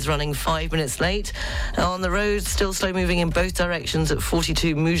Monton is running 5 minutes late. On the road, still slow moving in both directions at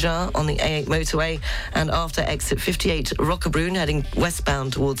 42 Mougins on the A8 motorway, and after exit 58 Roquebrune, heading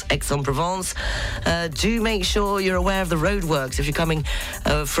westbound towards Aix-en-Provence. Do make sure you're aware of the roadworks if you're coming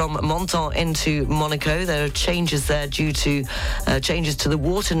from Monton into Monaco. There are changes there due to changes to the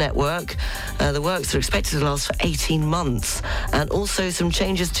water network. The works are expected to last for 18 months. And also some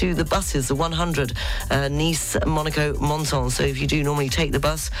changes to the buses, the 100 Nice, Monaco, Monton. So if you do normally take the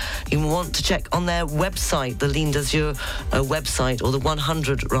bus, you want to check on their website, the Ligne d'Azur website, or the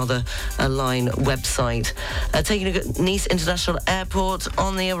 100 rather line website. Taking a look at Nice International Airport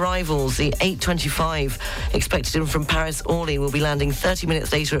on the arrivals, the 8:25 expected in from Paris Orly will be landing 30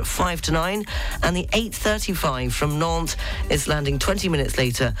 minutes later at 5 to 9, and the 8:35 from Nantes is landing 20 minutes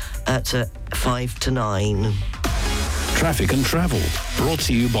later at 5 to 9. Traffic and travel, brought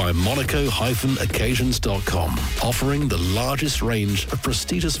to you by Monaco-occasions.com, offering the largest range of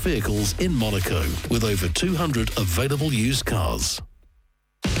prestigious vehicles in Monaco, with over 200 available used cars.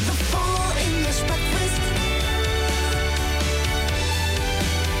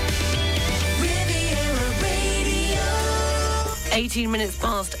 18 minutes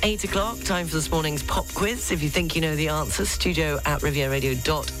past 8 o'clock, time for this morning's pop quiz. If you think you know the answer,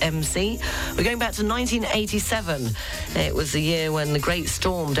 studio@rivieradio.mc. We're going back to 1987. It was the year when the Great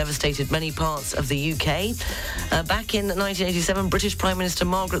Storm devastated many parts of the UK. Back in 1987, British Prime Minister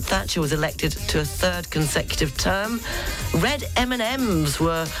Margaret Thatcher was elected to a third consecutive term. Red M&Ms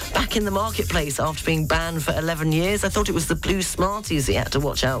were back in the marketplace after being banned for 11 years. I thought it was the blue Smarties that you had to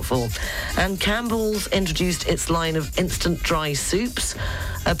watch out for. And Campbell's introduced its line of instant dry soups.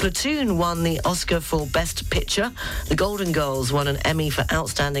 Platoon won the Oscar for Best Picture. The Golden Girls won an Emmy for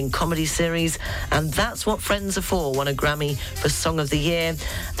Outstanding Comedy Series. And That's What Friends Are For won a Grammy for Song of the Year.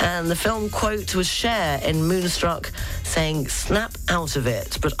 And the film quote was Cher in Moonstruck saying, "Snap out of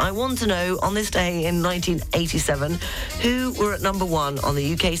it." But I want to know, on this day in 1987, who were at number one on the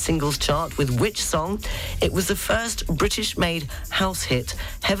UK singles chart with which song? It was the first British-made house hit,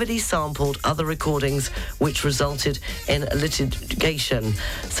 heavily sampled other recordings, which resulted in litigation.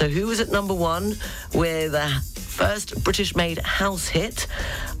 So who was at number one with a first British-made house hit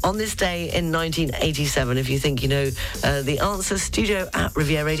on this day in 1987? If you think you know the answer,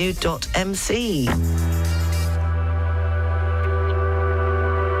 studio@rivieradio.mc.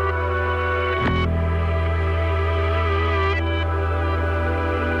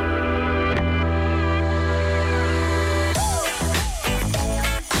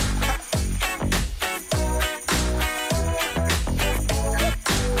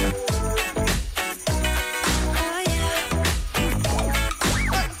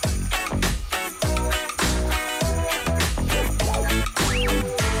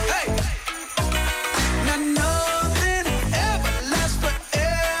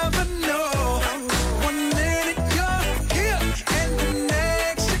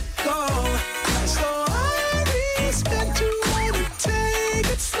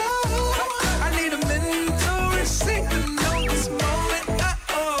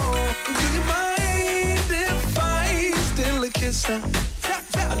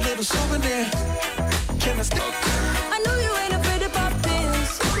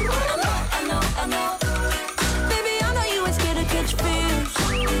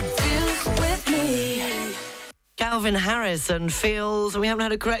 Calvin Harris and Feels. We haven't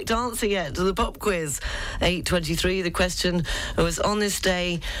had a correct answer yet to the pop quiz. 8:23. The question was, on this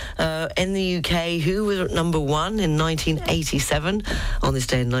day in the UK, who was at number one in 1987? On this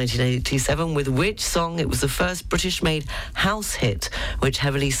day in 1987, with which song? It was the first British-made house hit, which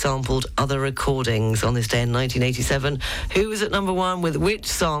heavily sampled other recordings. On this day in 1987, who was at number one with which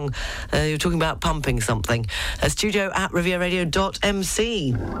song? You're talking about pumping something.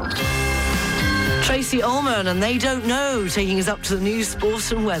 Studio@rivieradio.mc. Tracy Ullman and They Don't Know, taking us up to the news,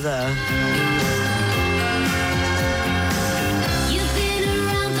 sports and weather. You've been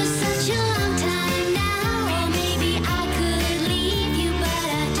around for such a long time now, or maybe I could leave you, but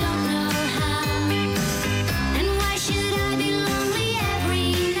I don't know how. And why should I be lonely every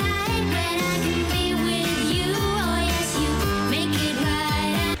night when I can be with you? Oh yes, you make it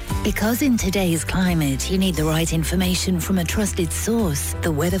right. Because in today's climate, you need the right information from a trusted source.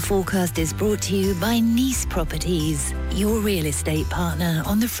 The weather forecast is brought to you by Nice Properties, your real estate partner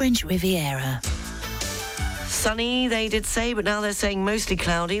on the French Riviera. Sunny, they did say, but now they're saying mostly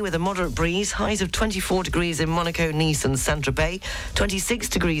cloudy with a moderate breeze. Highs of 24 degrees in Monaco, Nice and Saint-Tropez, 26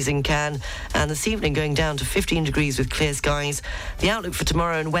 degrees in Cannes, and this evening going down to 15 degrees with clear skies. The outlook for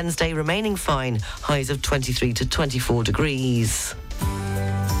tomorrow and Wednesday remaining fine. Highs of 23 to 24 degrees.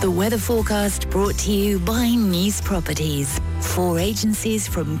 The weather forecast brought to you by Nice Properties. 4 agencies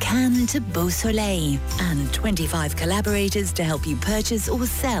from Cannes to Beausoleil and 25 collaborators to help you purchase or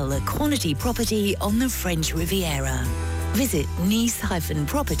sell a quality property on the French Riviera. Visit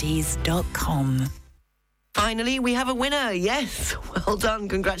nice-properties.com. Finally, we have a winner. Yes, well done.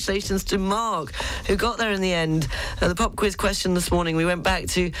 Congratulations to Mark, who got there in the end. The pop quiz question this morning, we went back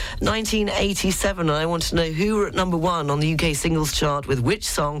to 1987, and I want to know who were at number one on the UK singles chart with which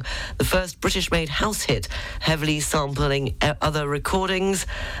song, the first British-made house hit, heavily sampling other recordings.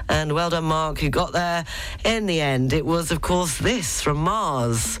 And well done, Mark, who got there in the end. It was, of course, this from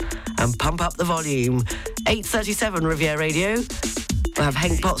Mars. And Pump Up the Volume. 8:37 Riviera Radio. We'll have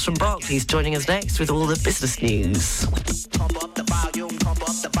Hank Potts from Barclays joining us next with all the business news. Pump up the volume, pump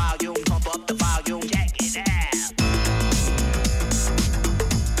up the volume, pump up the volume, check it out.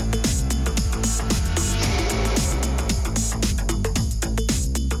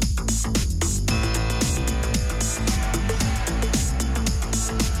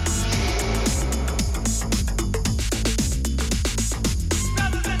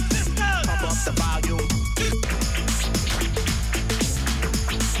 Pump up the volume.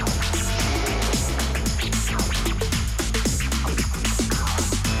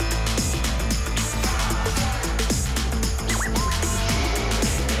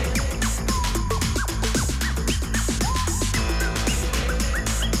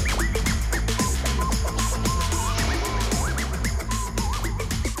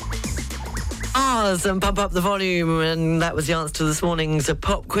 And Pump Up the Volume, and that was the answer to this morning's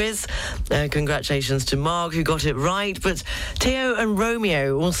pop quiz. Congratulations to Mark, who got it right, but Theo and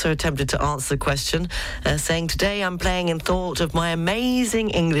Romeo also attempted to answer the question, saying, today I'm playing in thought of my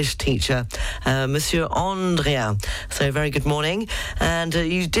amazing English teacher, Monsieur Andrea. So very good morning. And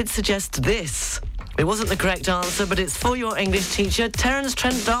you did suggest this. It wasn't the correct answer, but it's for your English teacher, Terence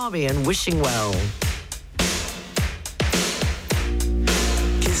Trent D'Arby, and Wishing Well.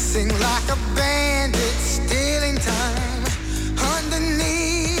 Kissing like a bandit, stealing time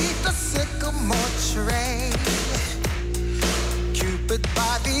underneath the sycamore tree. Cupid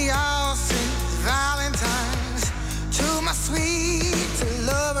by the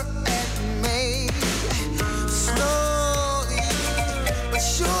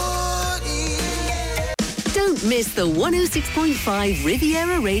It's the 106.5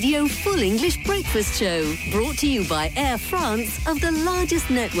 Riviera Radio Full English Breakfast Show, brought to you by Air France of the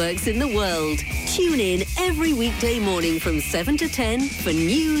largest networks in the world. Tune in every weekday morning from 7 to 10 for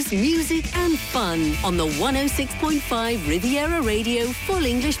news, music and fun on the 106.5 Riviera Radio Full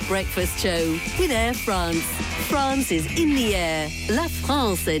English Breakfast Show with Air France. France is in the air. La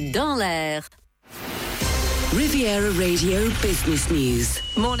France est dans l'air. Riviera Radio Business News.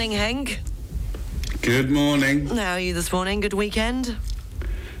 Morning, Henk. Good morning. How are you this morning? Good weekend?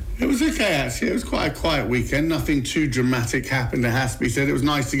 It was okay, actually. It was quite a quiet weekend. Nothing too dramatic happened, it has to be said. It was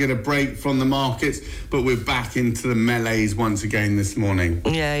nice to get a break from the markets, but we're back into the melees once again this morning.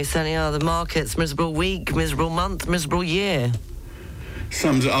 Yeah, you certainly are. The markets, miserable week, miserable month, miserable year.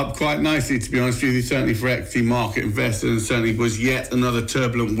 Sums it up quite nicely, to be honest with you, certainly for equity market investors, and certainly was yet another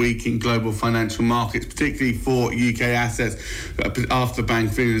turbulent week in global financial markets, particularly for UK assets, after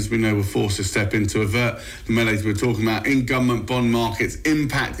Bank of England, as we know, were forced to step in to avert the melees we're talking about in government bond markets,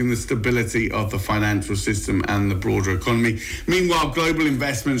 impacting the stability of the financial system and the broader economy. Meanwhile, global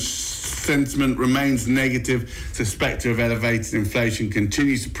investment sentiment remains negative. The spectre of elevated inflation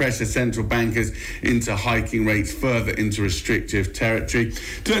continues to pressure central bankers into hiking rates further into restrictive territory.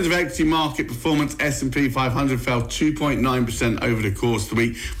 In terms of equity market performance, S&P 500 fell 2.9% over the course of the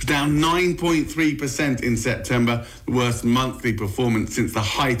week, was down 9.3% in September, the worst monthly performance since the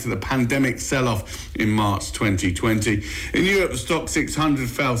height of the pandemic sell-off in March 2020. In Europe, the stock 600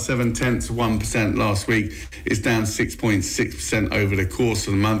 fell 0.7% last week. It's down 6.6% over the course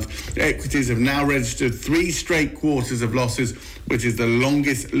of the month. Equities have now registered 3 straight quarters of losses, which is the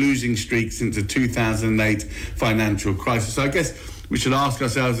longest losing streak since the 2008 financial crisis. So I guess we should ask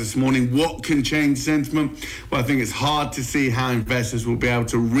ourselves this morning, what can change sentiment? Well, I think it's hard to see how investors will be able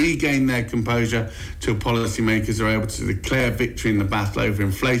to regain their composure till policymakers are able to declare victory in the battle over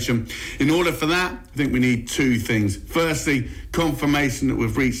inflation. In order for that, I think we need 2 things. Firstly, confirmation that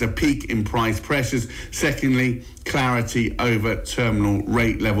we've reached a peak in price pressures. Secondly, clarity over terminal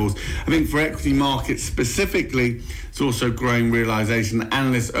rate levels. I think for equity markets specifically, it's also growing realisation that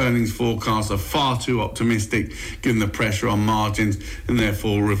analysts' earnings forecasts are far too optimistic given the pressure on margins, and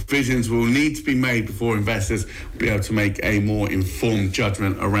therefore revisions will need to be made before investors will be able to make a more informed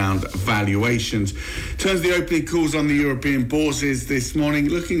judgment around valuations. In terms of the opening calls on the European bourses this morning,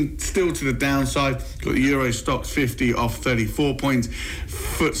 looking still to the downside, got the Euro Stoxx 50 off 34 points,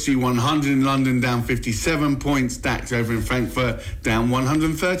 FTSE 100 in London down 57 points, DAX over in Frankfurt down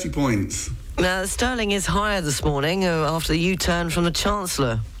 130 points. Now, sterling is higher this morning after the U-turn from the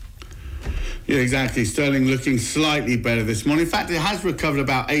Chancellor. Yeah, exactly. Sterling looking slightly better this morning. In fact, it has recovered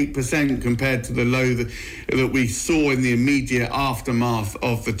about 8% compared to the low that we saw in the immediate aftermath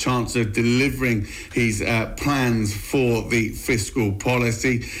of the Chancellor delivering his plans for the fiscal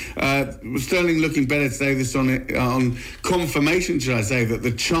policy. Sterling looking better today. This on confirmation, should I say, that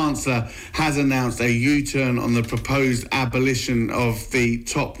the Chancellor has announced a U-turn on the proposed abolition of the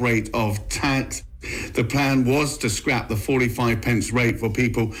top rate of tax. The plan was to scrap the 45 pence rate for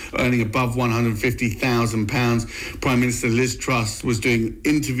people earning above £150,000. Prime Minister Liz Truss was doing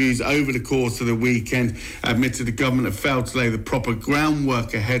interviews over the course of the weekend, admitted the government had failed to lay the proper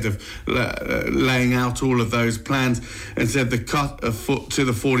groundwork ahead of laying out all of those plans, and said the cut to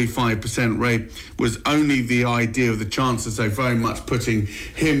the 45% rate was only the idea of the Chancellor, so very much putting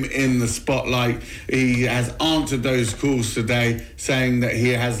him in the spotlight. He has answered those calls today, saying that he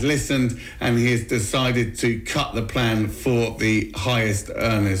has listened and he has decided to cut the plan for the highest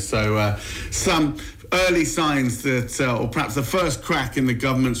earners. So some early signs that, or perhaps the first crack in the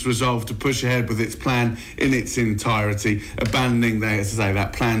government's resolve to push ahead with its plan in its entirety, abandoning,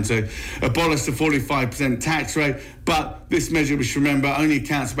 that plan to abolish the 45% tax rate. But this measure, we should remember, only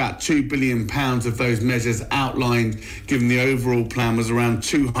accounts about £2 billion of those measures outlined, given the overall plan was around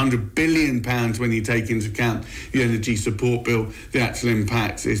 £200 billion when you take into account the energy support bill. The actual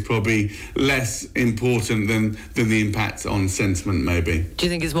impact is probably less important than the impact on sentiment, maybe. Do you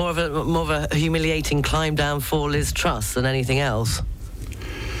think it's more of a humiliating climb down for Liz Truss than anything else?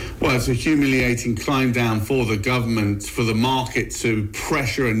 Well, it's a humiliating climb down for the government, for the market to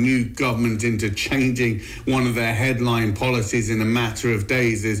pressure a new government into changing one of their headline policies in a matter of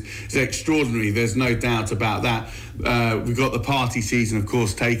days is extraordinary. There's no doubt about that. We've got the party season, of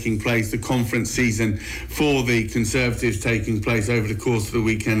course, taking place, the conference season for the Conservatives taking place over the course of the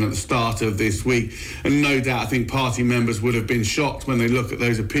weekend at the start of this week. And no doubt, I think party members would have been shocked when they look at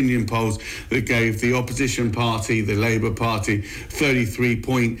those opinion polls that gave the opposition party, the Labour Party,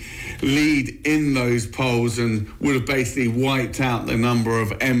 33.8 lead in those polls and would have basically wiped out the number of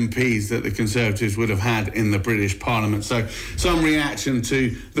MPs that the Conservatives would have had in the British Parliament. So some reaction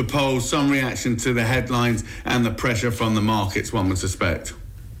to the polls, some reaction to the headlines and the pressure from the markets, one would suspect.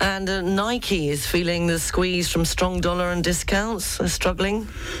 And Nike is feeling the squeeze from strong dollar and discounts, struggling.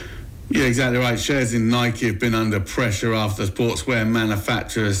 Yeah, exactly right. Shares in Nike have been under pressure after sportswear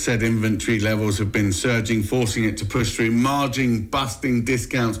manufacturers said inventory levels have been surging, forcing it to push through margin-busting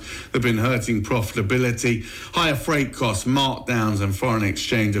discounts that have been hurting profitability. Higher freight costs, markdowns and foreign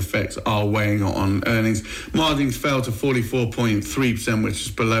exchange effects are weighing on earnings. Margins fell to 44.3%, which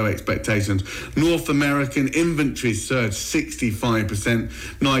is below expectations. North American inventories surged 65%.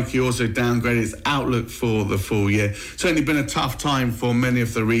 Nike also downgraded its outlook for the full year. Certainly been a tough time for many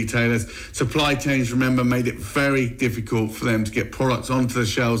of the retailers. Supply chains, remember, made it very difficult for them to get products onto the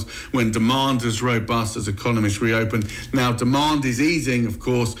shelves when demand is robust as economies reopen. Now, demand is easing, of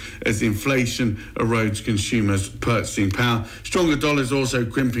course, as inflation erodes consumers' purchasing power. Stronger dollars also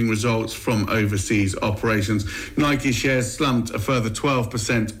crimping results from overseas operations. Nike shares slumped a further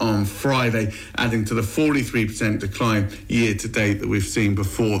 12% on Friday, adding to the 43% decline year to date that we've seen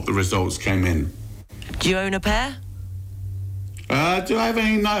before the results came in. Do you own a pair? Do I have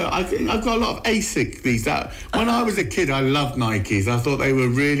any? No, I think I've got a lot of ASIC these days. When I was a kid, I loved Nikes. I thought they were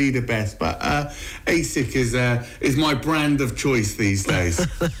really the best. But ASIC is my brand of choice these days.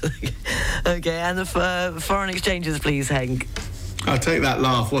 Okay, and the foreign exchanges, please, Hank. I'll take that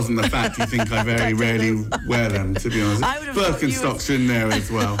laugh. Wasn't the fact you think I very rarely wear them, to be honest. Birkenstocks in there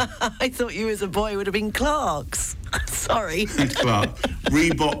as well. I thought you as a boy would have been Clarks. Sorry. Clark.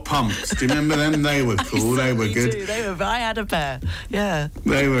 Reebok pumps. Do you remember them? They were cool. They were good. I had a pair. Yeah.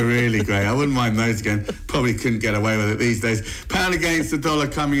 They were really great. I wouldn't mind those again. Probably couldn't get away with it these days. Pound against the dollar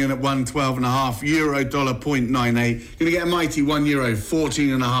coming in at 112.5. Euro dollar 0.98. Going to get a mighty €1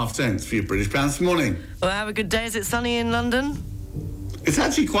 14.5 cents for your British pounds this morning. Well, have a good day. Is it sunny in London? It's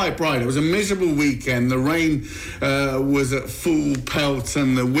actually quite bright. It was a miserable weekend. The rain was at full pelt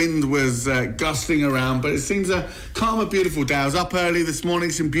and the wind was gusting around, but it seems a calmer, beautiful day. I was up early this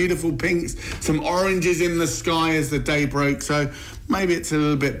morning, some beautiful pinks, some oranges in the sky as the day broke, so maybe it's a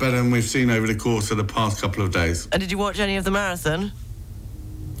little bit better than we've seen over the course of the past couple of days. And did you watch any of the marathon?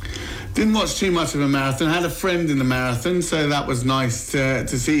 Didn't watch too much of a marathon. Had a friend in the marathon, so that was nice to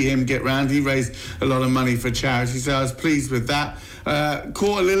see him get round. He raised a lot of money for charity, so I was pleased with that.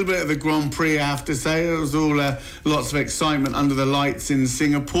 Caught a little bit of the Grand Prix, I have to say. It was all lots of excitement under the lights in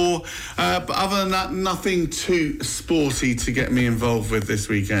Singapore. But other than that, nothing too sporty to get me involved with this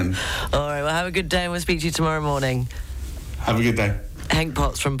weekend. All right, well, have a good day and we'll speak to you tomorrow morning. Have a good day. Hank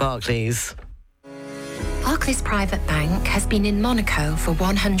Potts from Barclays. Barclays Private Bank has been in Monaco for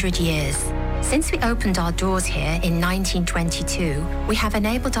 100 years. Since we opened our doors here in 1922, we have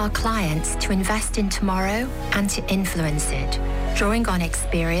enabled our clients to invest in tomorrow and to influence it, drawing on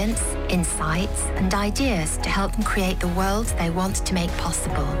experience, insights, and ideas to help them create the world they want to make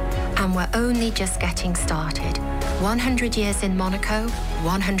possible. And we're only just getting started. 100 years in Monaco,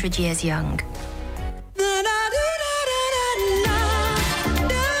 100 years young.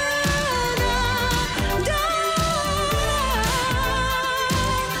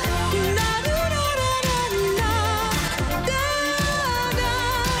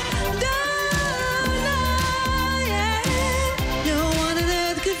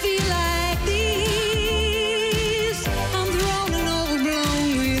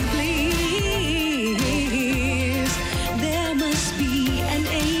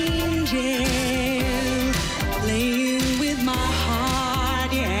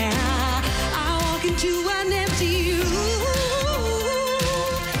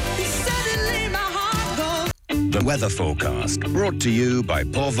 The weather forecast, brought to you by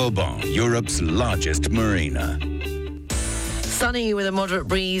Port Vauban, Europe's largest marina. Sunny with a moderate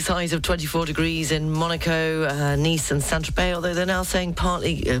breeze, highs of 24 degrees in Monaco, Nice and Saint-Tropez, although they're now saying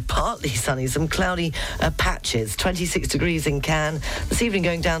partly sunny, some cloudy patches. 26 degrees in Cannes. This evening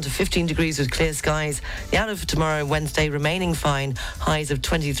going down to 15 degrees with clear skies. The outlook for tomorrow, Wednesday, remaining fine, highs of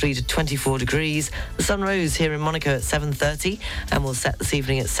 23 to 24 degrees. The sun rose here in Monaco at 7:30 and will set this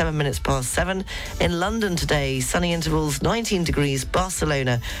evening at 7 minutes past 7. In London today, sunny intervals, 19 degrees.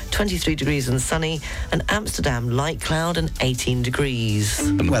 Barcelona, 23 degrees and sunny. And Amsterdam, light cloud and 18 degrees.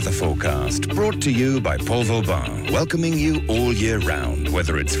 The weather forecast, brought to you by Port Vauban, welcoming you all year round,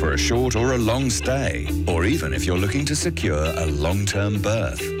 whether it's for a short or a long stay, or even if you're looking to secure a long-term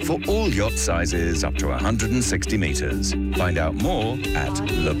berth. For all yacht sizes up to 160 metres. Find out more at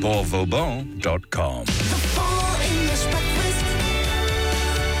leportvauban.com.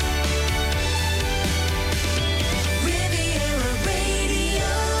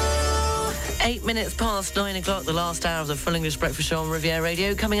 8 minutes past 9 o'clock, the last hour of the Full English Breakfast Show on Riviera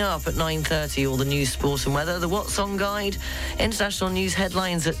Radio. Coming up at 9:30, all the news, sport and weather, the What's On Guide, international news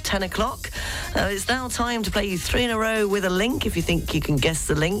headlines at 10 o'clock. It's now time to play you 3 in a row with a link, if you think you can guess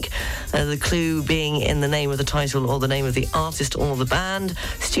the link. The clue being in the name of the title or the name of the artist or the band.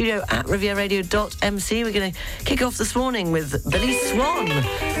 Studio at rivieradio.mc. We're going to kick off this morning with Billy Swan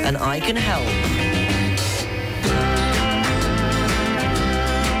and I Can Help.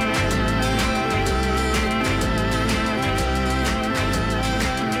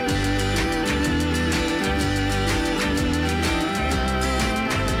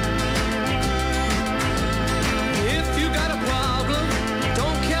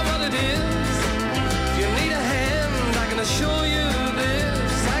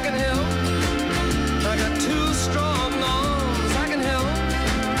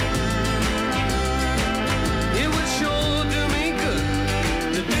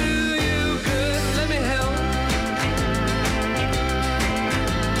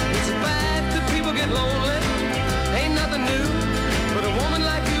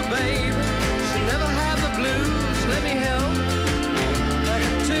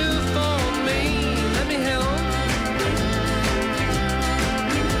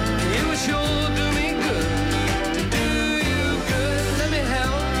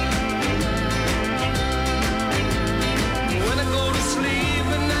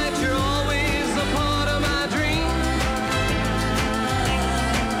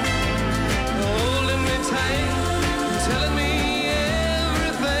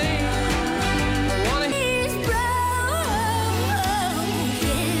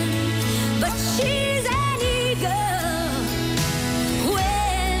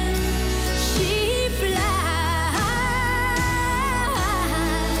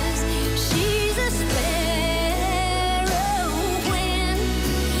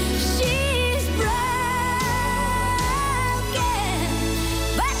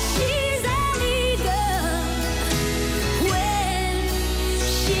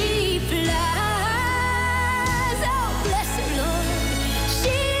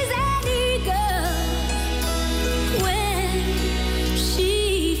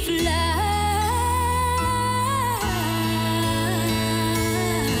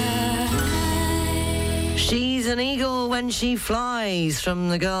 An eagle when she flies, from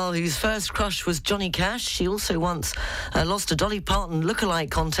the girl whose first crush was Johnny Cash. She also once lost a Dolly Parton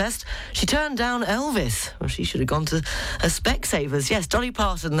lookalike contest. She turned down Elvis. Well, she should have gone to Specsavers. Yes, Dolly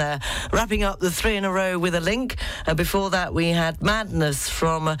Parton there, wrapping up the 3 in a row with a link. Before that, we had Madness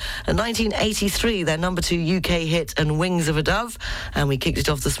from 1983, their number 2 UK hit, and Wings of a Dove. And we kicked it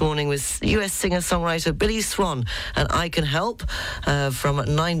off this morning with US singer-songwriter Billy Swan and I Can Help from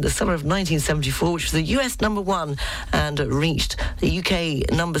the summer of 1974, which was the US number 1 and reached the UK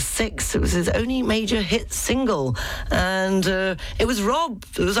number 6. It was his only major hit single, and it was Rob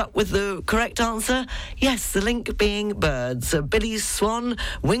who was up with the correct answer. Yes, the link being birds. Billy Swan,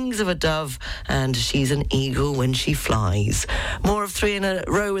 Wings of a Dove, and She's an Eagle When She Flies. More of 3 in a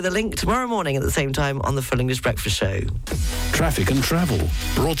row with a link tomorrow morning at the same time on the Full English Breakfast Show. Traffic and travel,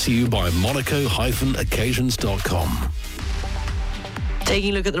 brought to you by Monaco-occasions.com.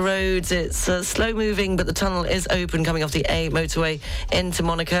 Taking a look at the roads, it's slow moving, but the tunnel is open coming off the A motorway into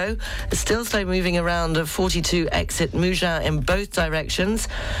Monaco. It's still slow moving around 42 exit Mougins in both directions.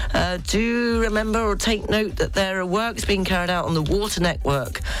 Do remember or take note that there are works being carried out on the water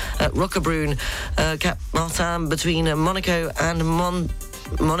network at Roquebrune, Cap Martin, between Monaco and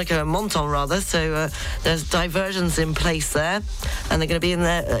Menton rather, so there's diversions in place there, and they're going to be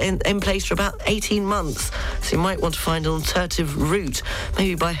in place for about 18 months, so you might want to find an alternative route,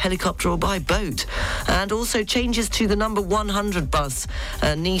 maybe by helicopter or by boat. And also changes to the number 100 bus,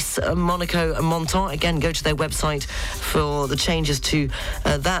 Nice, Monaco and Menton. Again, go to their website for the changes to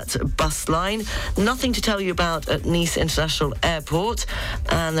that bus line. Nothing to tell you about at Nice International Airport,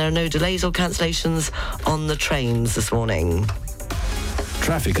 and there are no delays or cancellations on the trains this morning.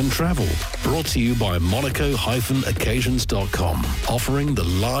 Traffic and travel, brought to you by Monaco-occasions.com, offering the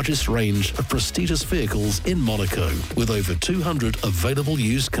largest range of prestigious vehicles in Monaco, with over 200 available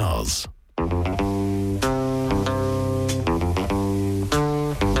used cars.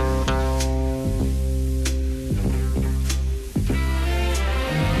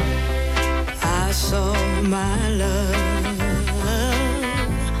 I saw my love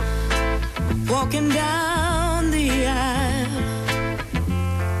walking down the aisle,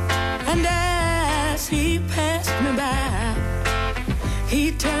 and as he passed me by,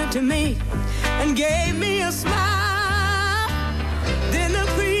 he turned to me and gave me a smile. Then the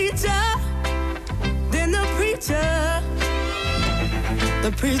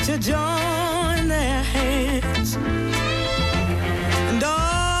preacher joined friends. And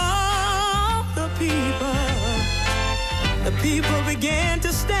all the people began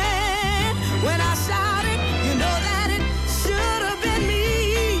to stand when I shouted, you know that it should have been me.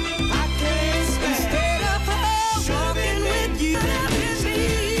 I can't stand instead of her walking with you.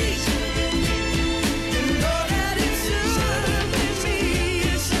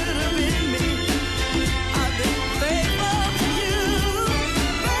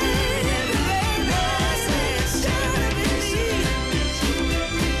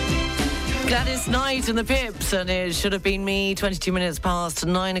 Gladys Knight and the Pips, and it should have been me. 22 minutes past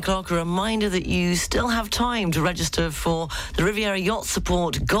 9 o'clock. A reminder that you still have time to register for the Riviera Yacht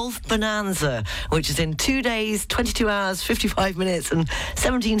Support Golf Bonanza, which is in 2 days, 22 hours, 55 minutes and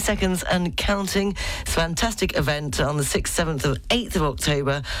 17 seconds and counting. It's a fantastic event on the 6th, 7th and 8th of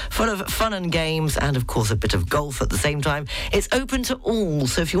October, full of fun and games and, of course, a bit of golf at the same time. It's open to all,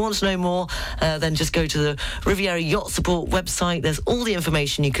 so if you want to know more, then just go to the Riviera Yacht Support website. There's all the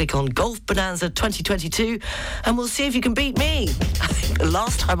information. You click on Golf Bonanza 2022 and we'll see if you can beat me. I think the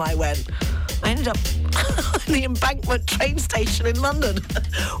last time I went, I ended up in the Embankment train station in London.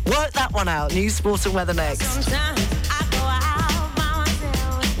 Work that one out. News, sport and weather next. Sometimes I go out by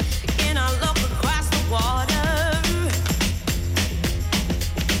myself and I look across the water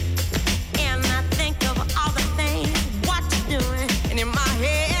and I think of all the things what you're doing, and in my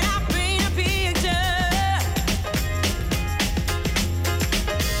head I paint a picture.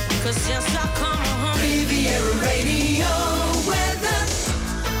 'Cause since I come home, Riviera Radio weather.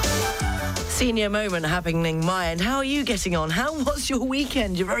 Senior moment happening my end. How are you getting on? How was your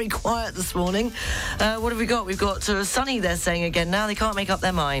weekend? You're very quiet this morning. What have we got? We've got sunny, they're saying again now. They can't make up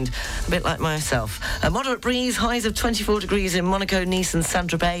their mind. A bit like myself. A moderate breeze, highs of 24 degrees in Monaco, Nice and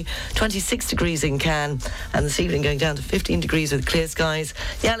Saint-Tropez, 26 degrees in Cannes, and this evening going down to 15 degrees with clear skies.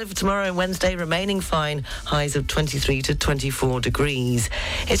 The outlook for tomorrow and Wednesday remaining fine, highs of 23 to 24 degrees.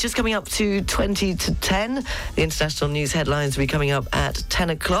 It's just coming up to 20 to 10. The international news headlines will be coming up at 10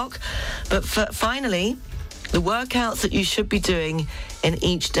 o'clock. But finally, the workouts that you should be doing in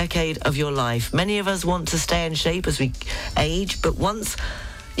each decade of your life. Many of us want to stay in shape as we age, but once...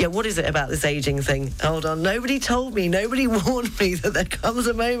 Yeah, what is it about this aging thing? Hold on. Nobody told me, nobody warned me that there comes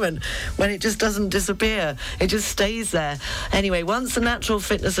a moment when it just doesn't disappear. It just stays there. Anyway, once the natural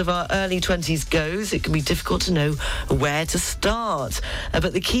fitness of our early 20s goes, it can be difficult to know where to start.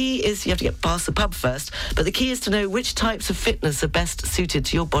 But the key is, you have to get past the pub first, but the key is to know which types of fitness are best suited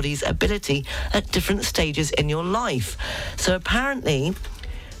to your body's ability at different stages in your life. So apparently...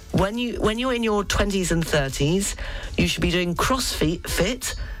 When you're in your 20s and 30s, you should be doing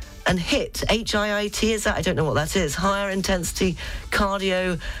CrossFit and HIIT, H-I-I-T, is that? I don't know what that is. Higher intensity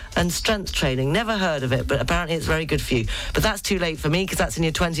cardio and strength training. Never heard of it, but apparently it's very good for you. But that's too late for me because that's in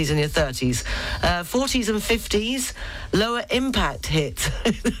your 20s and your 30s. 40s and 50s, lower impact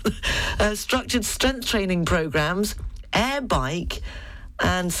HIIT. Structured strength training programs, air bike,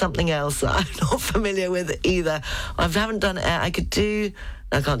 and something else that I'm not familiar with either. I haven't done air. I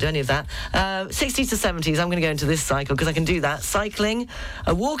can't do any of that. 60s to 70s, I'm going to go into this cycle because I can do that. Cycling,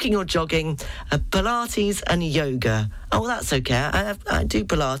 walking or jogging, Pilates and yoga. Oh, that's okay. I do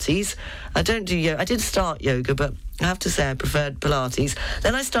Pilates. I don't do yoga. I did start yoga, but I have to say I preferred Pilates.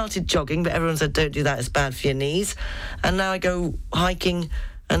 Then I started jogging, but everyone said don't do that, it's bad for your knees. And now I go hiking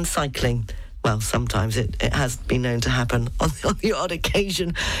and cycling. Well, sometimes it has been known to happen on the odd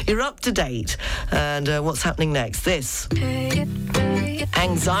occasion. You're up to date. And what's happening next? This.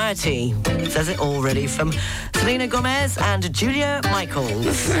 Anxiety. Says it already from Selena Gomez and Julia Michaels.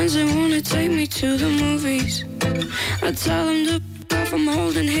 My friends, they want to take me to the movies. I tell them to off, I'm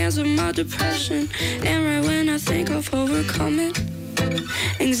holding hands with my depression. And right when I think I've overcome it,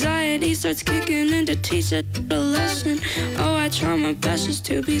 anxiety starts kicking in to teach it a lesson. Oh, I try my best just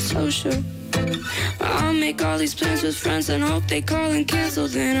to be social. I'll make all these plans with friends and hope they call and cancel.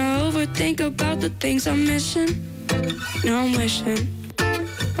 Then I overthink about the things I'm missing. Now I'm wishing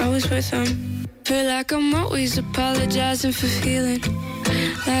I was with them. Feel like I'm always apologizing for feeling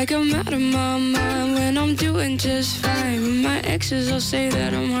like I'm out of my mind when I'm doing just fine. When my exes will say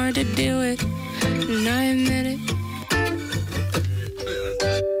that I'm hard to deal with, and I admit it.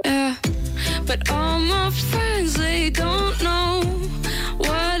 Yeah, but all my friends, they don't know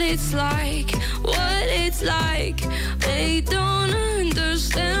what it's like, what it's like. They don't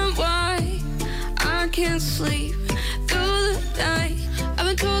understand why I can't sleep through the night. I've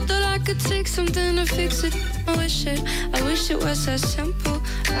been told that I could take something to fix it. I wish it was that simple.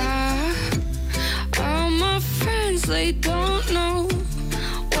 All my friends, they don't know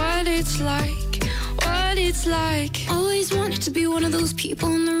what it's like, what it's like. Always wanted to be one of those people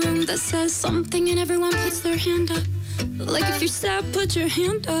in the room that says something and everyone puts their hand up. Like if you're sad, put your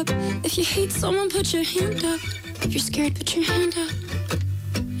hand up. If you hate someone, put your hand up. If you're scared, put your hand up.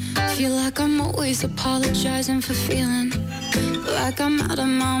 Feel like I'm always apologizing for feeling like I'm out of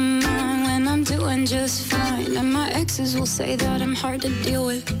my mind when I'm doing just fine. And my exes will say that I'm hard to deal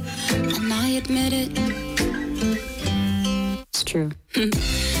with, and I admit it. It's true.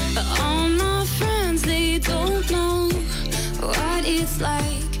 But all my friends, they don't know what it's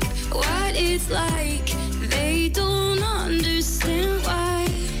like, what it's like. They don't understand why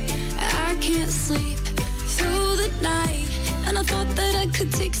I can't sleep through the night. And I thought that I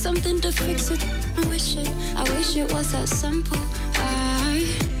could take something to fix it. I wish it was that simple.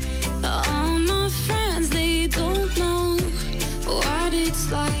 All my friends, they don't know what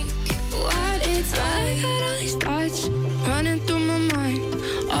it's like, what it's like. I got all these thoughts running through my mind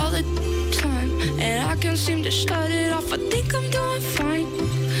all the time, and I can't seem to shut it off. I think I'm doing fine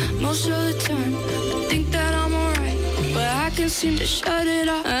most of the time. I think that I'm alright, but I can't seem to shut it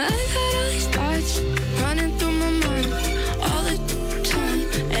off. I got all these thoughts running through my mind all the time,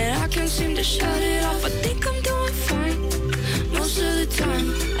 and I can't seem to shut it off. I think I'm doing fine most of the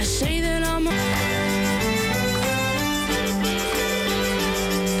time. I say that I'm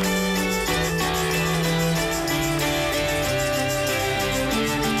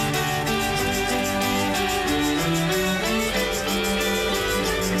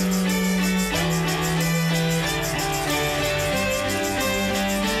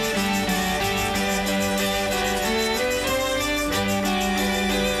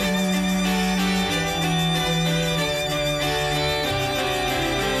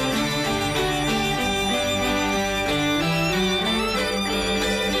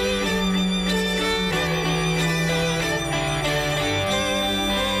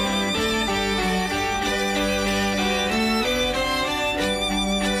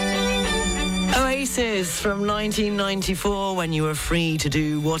Oasis from 1994, when you were free to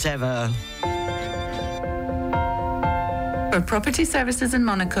do whatever. For property services in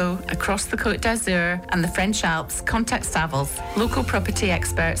Monaco, across the Côte d'Azur and the French Alps, contact Savills, local property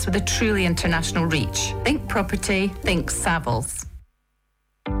experts with a truly international reach. Think property, think Savills.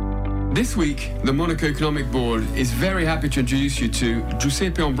 This week, the Monaco Economic Board is very happy to introduce you to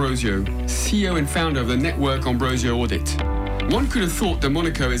Giuseppe Ambrosio, CEO and founder of the network Ambrosio Audit. One could have thought that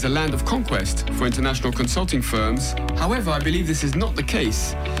Monaco is a land of conquest for international consulting firms. However, I believe this is not the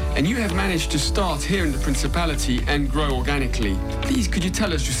case, and you have managed to start here in the Principality and grow organically. Please, could you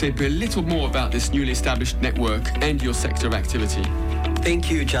tell us, Giuseppe, a little more about this newly established network and your sector of activity?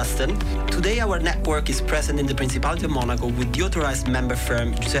 Thank you, Justin. Today our network is present in the Principality of Monaco with the authorized member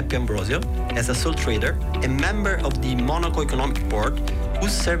firm Giuseppe Ambrosio as a sole trader, a member of the Monaco Economic Board,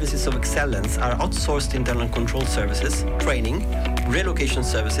 whose services of excellence are outsourced internal control services, training, relocation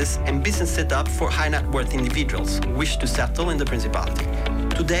services, and business setup for high net worth individuals who wish to settle in the Principality.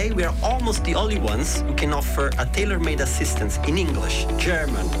 Today, we are almost the only ones who can offer a tailor-made assistance in English,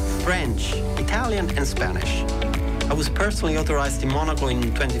 German, French, Italian, and Spanish. I was personally authorized in Monaco in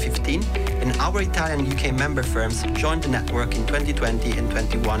 2015, and our Italian and UK member firms joined the network in 2020 and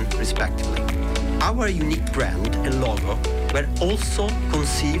 2021, respectively. Our unique brand and logo were also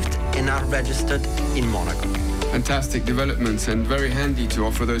conceived and are registered in Monaco. Fantastic developments, and very handy to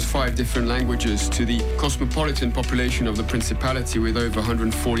offer those 5 different languages to the cosmopolitan population of the Principality with over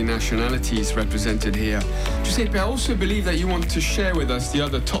 140 nationalities represented here. Giuseppe, I also believe that you want to share with us the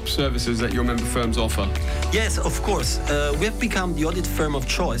other top services that your member firms offer. Yes, of course. We have become the audit firm of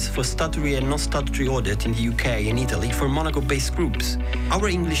choice for statutory and non-statutory audit in the UK and Italy for Monaco-based groups. Our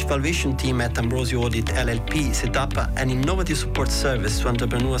English valuation team at Ambrosio Audit LLP set up an innovative support service to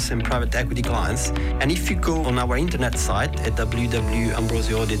entrepreneurs and private equity clients. And if you go on our internet site at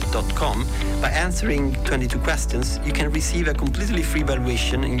www.ambrosioaudit.com, by answering 22 questions, you can receive a completely free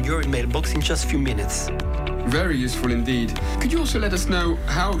valuation in your email box in just a few minutes. Very useful indeed. Could you also let us know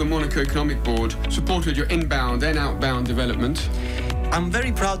how the Monaco Economic Board supported your inbound and outbound development? I'm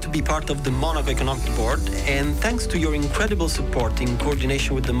very proud to be part of the Monaco Economic Board, and thanks to your incredible support in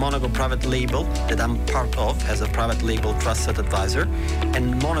coordination with the Monaco Private Label that I'm part of as a private label trusted advisor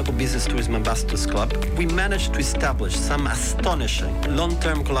and Monaco Business Tourism Ambassadors Club, we managed to establish some astonishing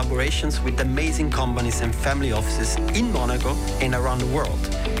long-term collaborations with amazing companies and family offices in Monaco and around the world.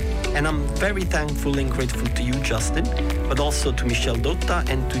 And I'm very thankful and grateful to you, Justin, but also to Michel Dotta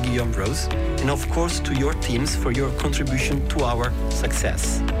and to Guillaume Rose, and of course to your teams for your contribution to our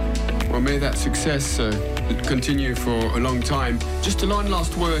success. Well, may that success continue for a long time. Just a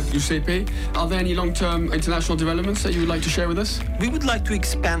last word, Giuseppe. Are there any long-term international developments that you would like to share with us? We would like to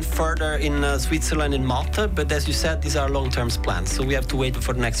expand further in Switzerland and Malta, but as you said, these are long-term plans, so we have to wait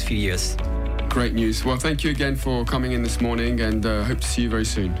for the next few years. Great news. Well, thank you again for coming in this morning, and hope to see you very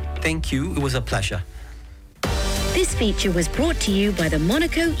soon. Thank you. It was a pleasure. This feature was brought to you by the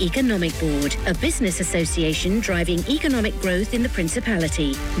Monaco Economic Board, a business association driving economic growth in the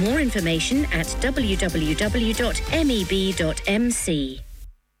Principality. More information at www.meb.mc.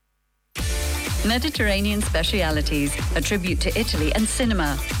 Mediterranean Specialities, a tribute to Italy and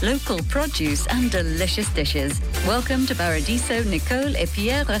cinema, local produce and delicious dishes. Welcome to Paradiso Nicole et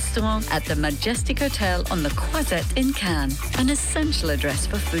Pierre restaurant at the Majestic Hotel on the Croisette in Cannes. An essential address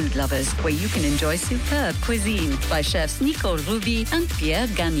for food lovers where you can enjoy superb cuisine by chefs Nicole Ruby and Pierre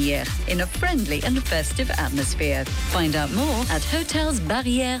Gagnère in a friendly and festive atmosphere. Find out more at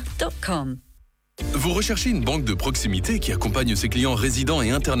hotelsbarrières.com. Vous recherchez une banque de proximité qui accompagne ses clients résidents et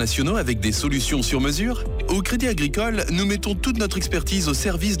internationaux avec des solutions sur mesure? Au Crédit Agricole, nous mettons toute notre expertise au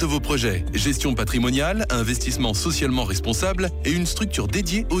service de vos projets. Gestion patrimoniale, investissement socialement responsable et une structure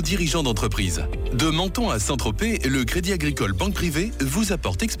dédiée aux dirigeants d'entreprise. De Menton à Saint-Tropez, le Crédit Agricole Banque Privée vous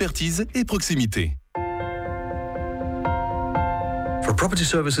apporte expertise et proximité. For property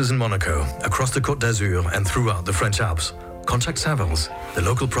services in Monaco, across the Côte d'Azur and throughout the French Alps, contact Savills, the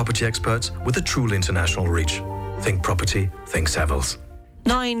local property experts with a truly international reach. Think property, think Savills.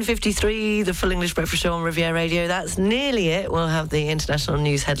 9:53, the Full English Breakfast Show on Riviera Radio. That's nearly it. We'll have the international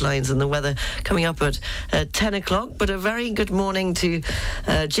news headlines and the weather coming up at 10 o'clock. But a very good morning to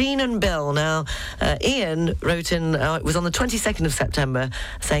Jean and Bill. Now, Ian wrote in, it was on the 22nd of September,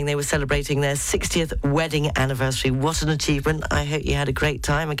 saying they were celebrating their 60th wedding anniversary. What an achievement. I hope you had a great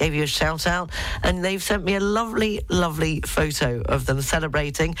time. I gave you a shout out. And they've sent me a lovely, lovely photo of them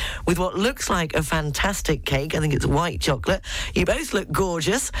celebrating with what looks like a fantastic cake. I think it's white chocolate. You both look gorgeous.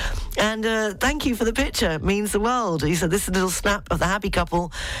 And thank you for the picture. It means the world. He said this is a little snap of the happy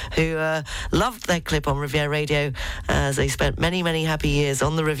couple who loved their clip on Riviera Radio as they spent many, many happy years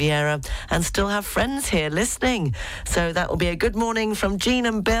on the Riviera and still have friends here listening. So that will be a good morning from Jean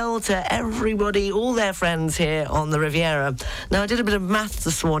and Bill to everybody, all their friends here on the Riviera. Now, I did a bit of maths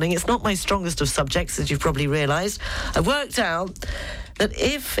this morning. It's not my strongest of subjects, as you've probably realised. I worked out that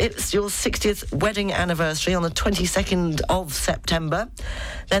if it's your 60th wedding anniversary on the 22nd of September,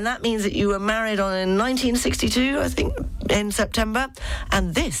 then that means that you were married in 1962, I think, in September,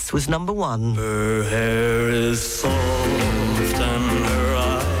 and this was number one. Her hair is soft and her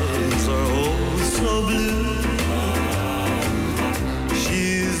eyes are oh so blue.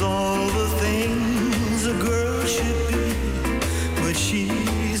 She's all the things a girl should be, but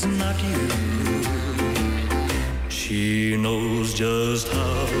she's not you. She knows just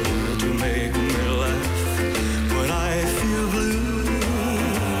how to make me laugh when I feel blue.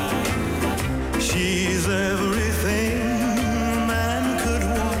 She's everything a man could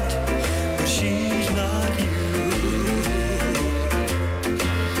want, but she's not you.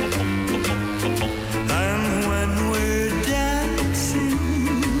 And when we're dancing,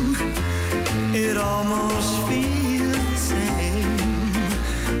 it almost feels the same.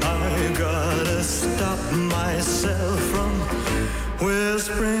 I gotta stop myself from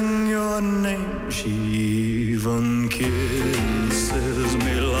whispering your name. She even kisses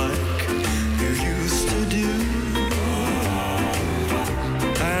me like you used to do,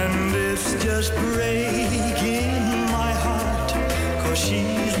 and it's just breaking my heart, 'cause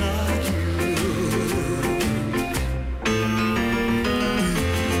she's not you.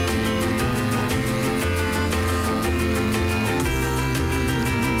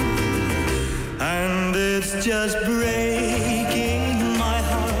 And it's just breaking my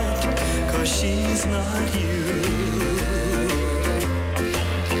heart, 'cause she's not you.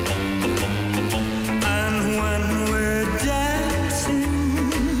 And when we're dancing,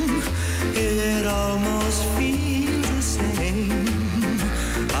 it almost feels the same.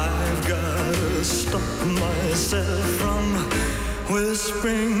 I've gotta stop myself from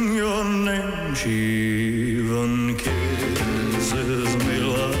whispering your name. She even kisses me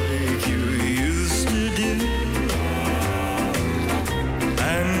like you used to do,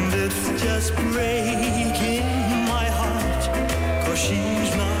 and it's just breaking my heart, 'cause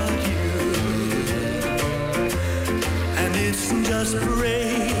she's not you. And it's just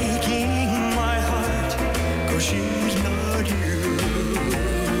breaking my heart, 'cause she's not you.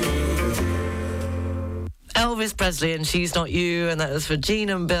 Elvis Presley and She's Not You, and that was for Jean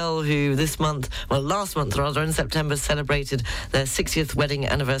and Bill, who last month in September, celebrated their 60th wedding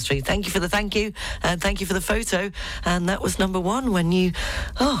anniversary. Thank you for the thank you, and thank you for the photo. And that was number one when you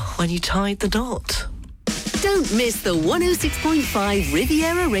tied the knot. Don't miss the 106.5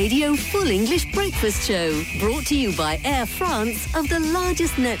 Riviera Radio Full English Breakfast Show, brought to you by Air France of the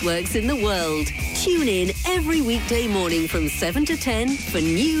largest networks in the world. Tune in every weekday morning from 7 to 10 for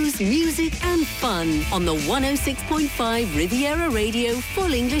news, music and fun on the 106.5 Riviera Radio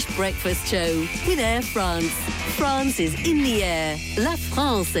Full English Breakfast Show with Air France. France is in the air. La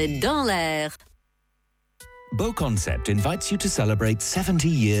France est dans l'air. Beauconcept invites you to celebrate 70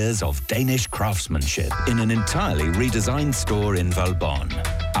 years of Danish craftsmanship in an entirely redesigned store in Valbonne.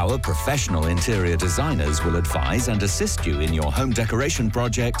 Our professional interior designers will advise and assist you in your home decoration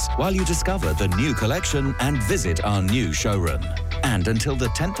projects while you discover the new collection and visit our new showroom. And until the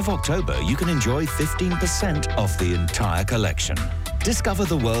 10th of October, you can enjoy 15% off the entire collection. Discover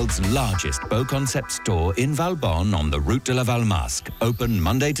the world's largest Beauconcept store in Valbonne on the Route de la Valmasque. Open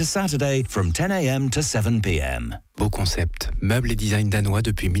Monday to Saturday from 10 a.m. to 7 p.m. Beauconcept, meubles et design danois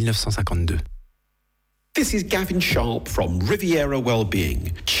depuis 1952. This is Gavin Sharp from Riviera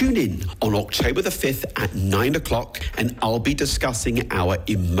Wellbeing. Tune in on October the 5th at 9 o'clock and I'll be discussing our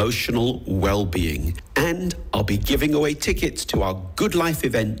emotional well-being. And I'll be giving away tickets to our Good Life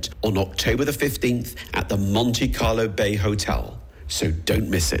event on October the 15th at the Monte Carlo Bay Hotel. So don't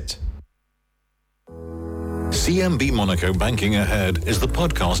miss it. CMB Monaco Banking Ahead is the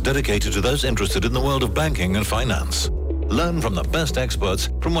podcast dedicated to those interested in the world of banking and finance. Learn from the best experts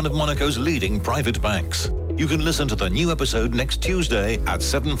from one of Monaco's leading private banks. You can listen to the new episode next Tuesday at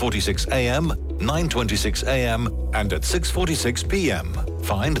 7:46 a.m., 9:26 a.m. and at 6:46 p.m.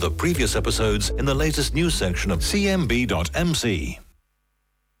 Find the previous episodes in the latest news section of cmb.mc.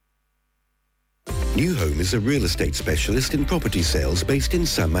 New Home is a real estate specialist in property sales based in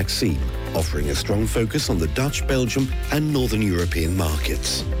Saint-Maxime, offering a strong focus on the Dutch, Belgium and Northern European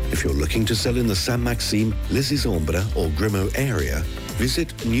markets. If you're looking to sell in the Saint-Maxime, Les Isombres or Grimaud area,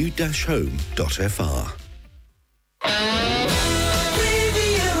 visit new-home.fr.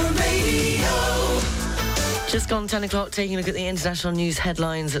 Just gone 10 o'clock, taking a look at the international news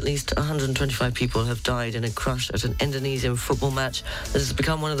headlines. At least 125 people have died in a crash at an Indonesian football match that has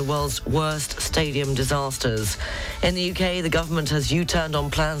become one of the world's worst stadium disasters. In the UK, the government has U-turned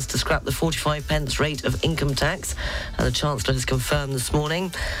on plans to scrap the 45 pence rate of income tax, and the Chancellor has confirmed this morning.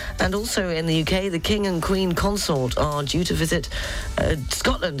 And also in the UK, the King and Queen Consort are due to visit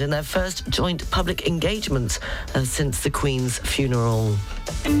Scotland in their first joint public engagements since the Queen's funeral.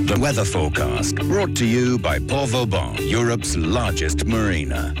 The weather forecast brought to you by Port Vauban, Europe's largest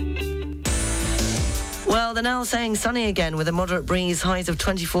marina. Well, they're now saying sunny again with a moderate breeze, highs of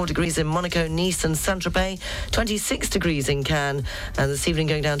 24 degrees in Monaco, Nice and Saint-Tropez, 26 degrees in Cannes, and this evening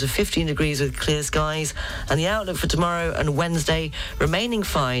going down to 15 degrees with clear skies. And the outlook for tomorrow and Wednesday remaining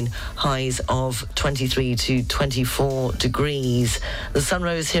fine, highs of 23 to 24 degrees. The sun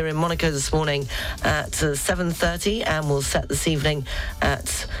rose here in Monaco this morning at 7:30 and will set this evening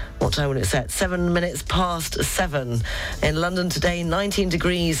at... What time will it set? 7 minutes past 7. In London today, 19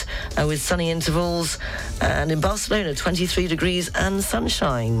 degrees with sunny intervals. And in Barcelona, 23 degrees and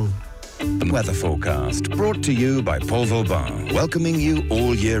sunshine. The weather forecast brought to you by Port Vauban, welcoming you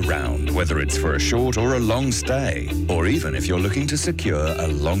all year round, whether it's for a short or a long stay, or even if you're looking to secure a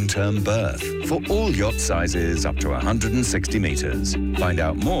long-term berth. For all yacht sizes up to 160 metres. Find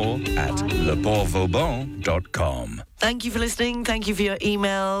out more at leportvauban.com. Thank you for listening. Thank you for your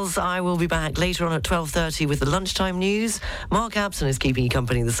emails. I will be back later on at 12:30 with the lunchtime news. Mark Abson is keeping you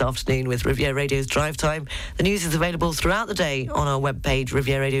company this afternoon with Riviera Radio's Drive Time. The news is available throughout the day on our webpage,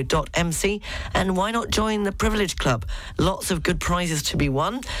 rivieradio.mc. And why not join the Privilege Club? Lots of good prizes to be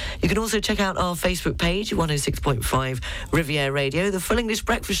won. You can also check out our Facebook page, 106.5 Riviera Radio. The Full English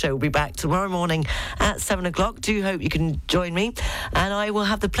Breakfast Show will be back tomorrow morning at 7 o'clock. Do hope you can join me. And I will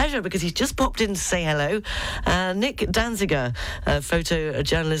have the pleasure, because he's just popped in to say hello, Nick Danziger,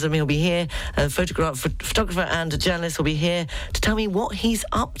 photojournalism. He'll be here. Photographer and journalist will be here to tell me what he's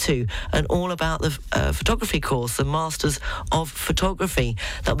up to and all about the photography course, the Masters of Photography.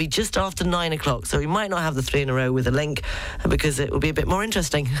 That'll be just after 9 o'clock, so we might not have the three in a row with a link because it will be a bit more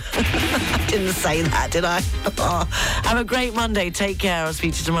interesting. I didn't say that, did I? Have a great Monday. Take care. I'll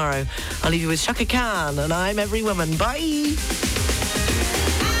speak to you tomorrow. I'll leave you with Shaka Khan and I'm Every Woman. Bye.